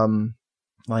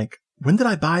like, when did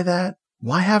I buy that?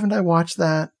 Why haven't I watched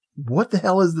that? What the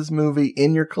hell is this movie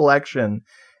in your collection?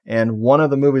 And one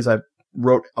of the movies I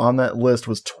wrote on that list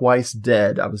was Twice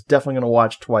Dead. I was definitely going to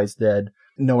watch Twice Dead,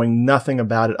 knowing nothing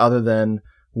about it other than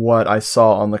what I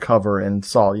saw on the cover and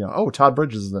saw, Todd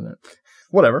Bridges is in it.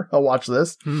 Whatever, I'll watch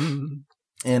this.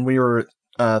 And we were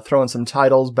throwing some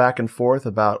titles back and forth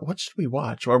about what should we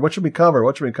watch or what should we cover?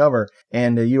 What should we cover?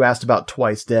 And you asked about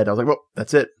Twice Dead. I was like, well,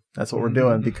 that's it. That's what we're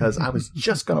doing because I was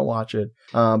just going to watch it.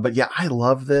 But yeah, I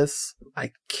love this.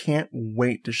 I can't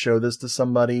wait to show this to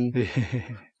somebody.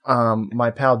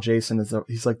 My pal Jason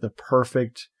he's like the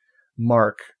perfect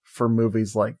mark for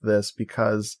movies like this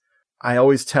because I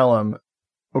always tell him,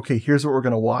 okay, here's what we're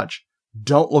going to watch.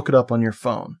 Don't look it up on your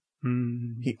phone.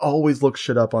 He always looks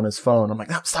shit up on his phone. I'm like,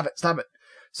 no, stop it.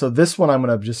 So this one, I'm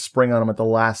going to just spring on him at the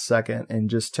last second and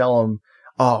just tell him,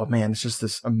 oh man, it's just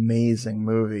this amazing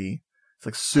movie. It's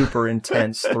like super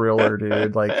intense thriller,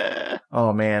 dude. Like,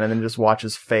 oh man. And then just watch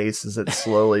his face as it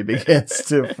slowly begins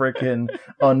to freaking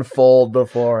unfold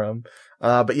before him.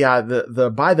 But yeah,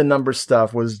 the by the numbers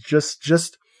stuff was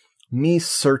just me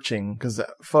searching. Cause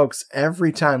folks,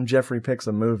 every time Jeffrey picks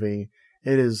a movie,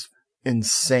 it is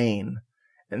insane.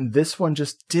 And this one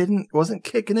just wasn't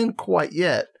kicking in quite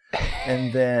yet.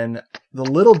 And then the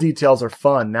little details are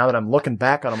fun. Now that I'm looking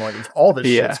back on them, I'm like, all this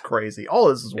shit's crazy. All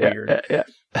this is weird.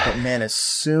 But man, as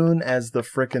soon as the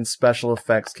frickin' special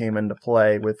effects came into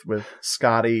play with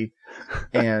Scotty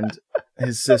and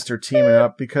his sister teaming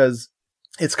up, because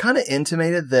it's kind of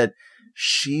intimated that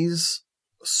she's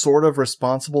sort of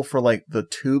responsible for like the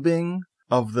tubing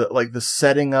of the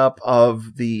setting up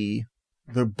of the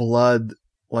blood,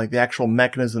 like the actual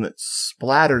mechanism that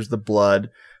splatters the blood.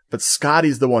 But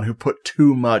Scotty's the one who put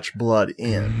too much blood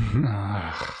in.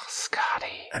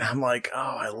 Scotty. And I'm like,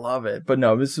 oh, I love it. But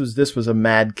no, this was a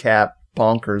madcap,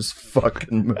 bonkers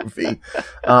fucking movie.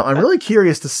 I'm really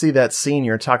curious to see that scene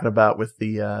you're talking about with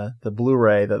the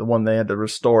Blu-ray, the one they had to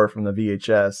restore from the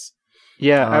VHS.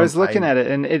 Yeah, I was looking at it,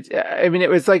 and it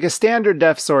was like a standard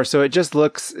def source, so it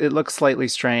looks slightly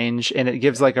strange, and it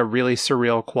gives like a really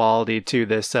surreal quality to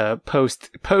this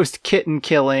post kitten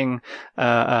killing,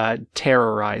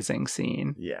 terrorizing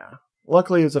scene. Yeah,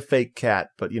 luckily it was a fake cat,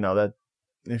 but that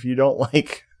if you don't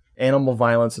like animal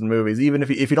violence in movies, even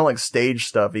if you don't like stage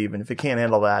stuff, even if you can't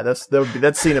handle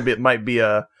that scene might be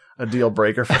a deal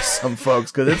breaker for some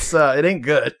folks, because it ain't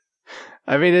good.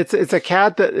 I mean, it's a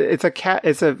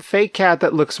fake cat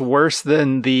that looks worse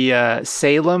than the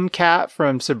Salem cat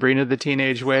from Sabrina the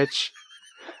Teenage Witch.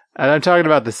 And I'm talking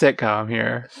about the sitcom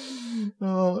here.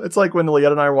 Oh, it's like when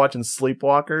Leanna and I were watching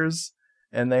Sleepwalkers,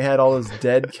 and they had all those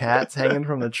dead cats hanging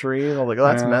from the tree. And I was like, oh,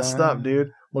 that's messed up, dude.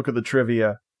 Look at the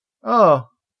trivia. Oh,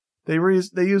 they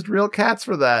used real cats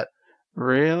for that.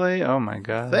 Really? Oh my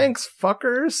god. Thanks,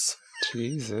 fuckers.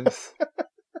 Jesus.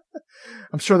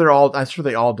 I'm sure they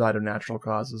all died of natural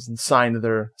causes and signed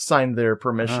their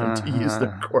permission to use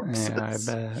their corpses. Yeah, I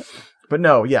bet. But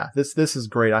no, yeah, this is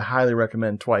great. I highly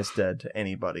recommend Twice Dead to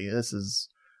anybody. This is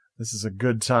a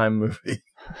good time movie.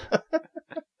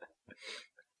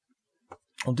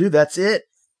 Well, dude, that's it.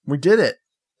 We did it.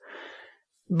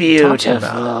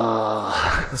 Beautiful.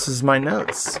 This is my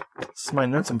notes.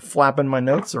 I'm flapping my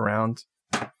notes around.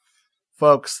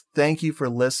 Folks, thank you for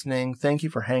listening. Thank you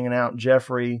for hanging out,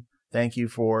 Jeffrey. Thank you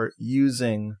for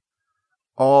using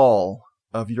all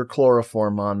of your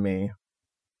chloroform on me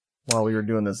while we were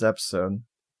doing this episode.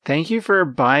 Thank you for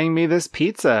buying me this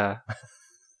pizza.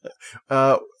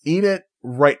 Eat it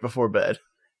right before bed.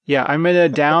 Yeah, I'm gonna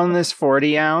down this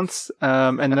 40 ounce,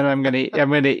 and then I'm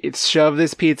gonna shove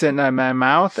this pizza in my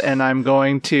mouth, and I'm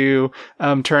going to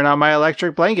turn on my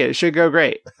electric blanket. It should go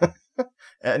great.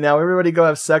 And now everybody go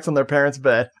have sex on their parents'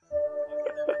 bed.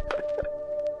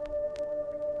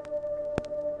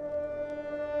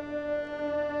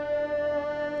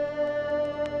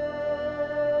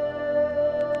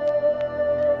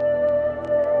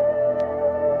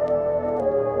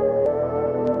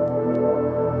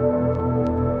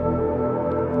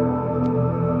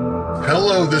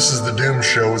 Hello, This is the Doom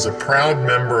Show is a proud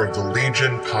member of the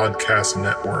Legion Podcast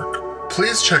Network.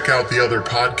 Please check out the other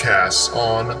podcasts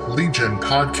on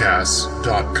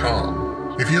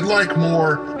legionpodcasts.com. If you'd like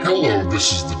more Hello,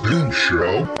 This is the Doom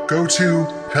Show, go to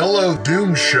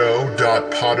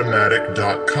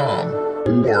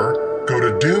hellodoomshow.podomatic.com or go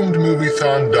to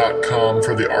doomedmoviethon.com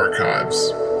for the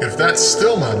archives. If that's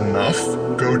still not enough,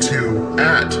 go to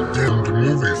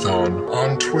 @doomedmoviethon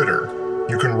on Twitter.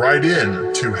 You can write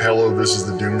in to Hello, This is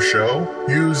the Doom Show.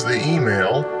 Use the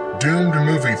email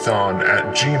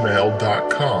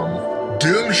doomedmoviethon@gmail.com.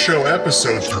 Doom Show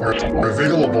episodes are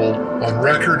available on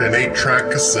record and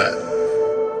 8-track cassette.